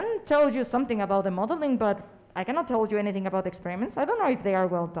 yeah, I can tell you something about the modeling, but I cannot tell you anything about experiments. I don't know if they are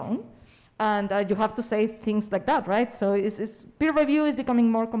well done. And you have to say things like that, right? So peer review is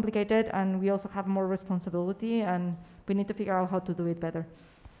becoming more complicated, and we also have more responsibility, and we need to figure out how to do it better.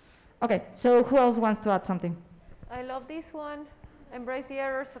 Okay, so who else wants to add something? I love this one. Embrace the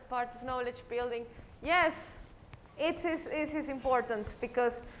errors, a part of knowledge building. Yes, it is important,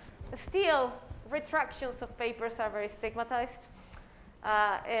 because still retractions of papers are very stigmatized.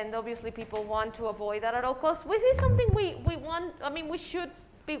 And obviously people want to avoid that at all costs, which is something we want. I mean, we should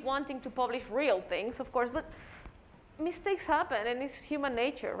be wanting to publish real things, of course, but mistakes happen, and it's human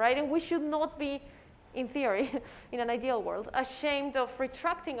nature, right? And we should not be, in theory, in an ideal world, ashamed of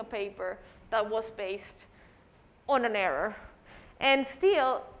retracting a paper that was based on an error. And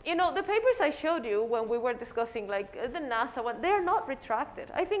still, you know, the papers I showed you when we were discussing, like the NASA one, they're not retracted.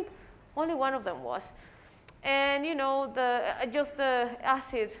 I think only one of them was. And you know, just the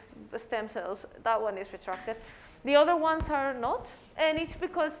acid, the stem cells, that one is retracted. The other ones are not. And it's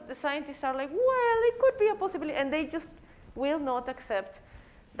because the scientists are like, well, it could be a possibility, and they just will not accept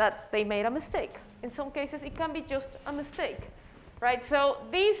that they made a mistake. In some cases, it can be just a mistake, right? So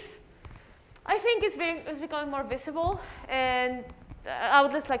these, I think it's becoming more visible, and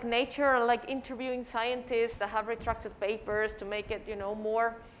outlets like Nature are like interviewing scientists that have retracted papers to make it, you know,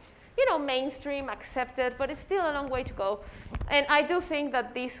 more, you know, mainstream, accepted, but it's still a long way to go. And I do think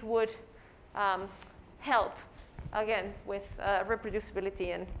that this would help, again, with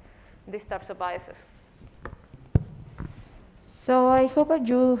reproducibility and these types of biases. So I hope that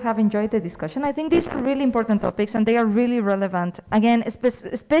you have enjoyed the discussion. I think these are really important topics, and they are really relevant, again,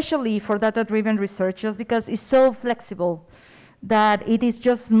 especially for data-driven research, just because it's so flexible that it is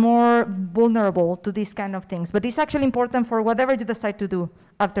just more vulnerable to these kind of things. But it's actually important for whatever you decide to do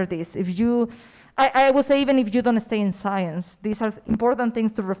after this. If you, I would say, even if you don't stay in science, these are important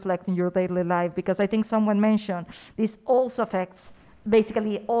things to reflect in your daily life, because I think someone mentioned this also affects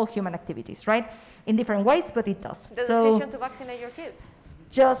basically all human activities, right? In different ways, but it does. The decision to vaccinate your kids.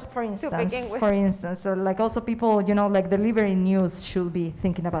 Just for instance, so like also people, you know, like delivering news should be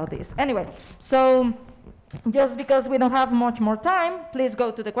thinking about this. Anyway, so just because we don't have much more time, please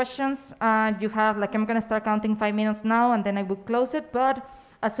go to the questions. You have, like, I'm gonna start counting 5 minutes now, and then I will close it, but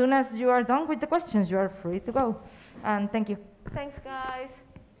as soon as you are done with the questions, you are free to go. And thank you. Thanks, guys.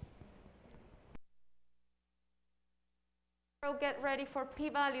 Get ready for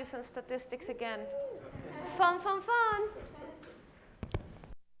p-values and statistics again. Fun, fun, fun.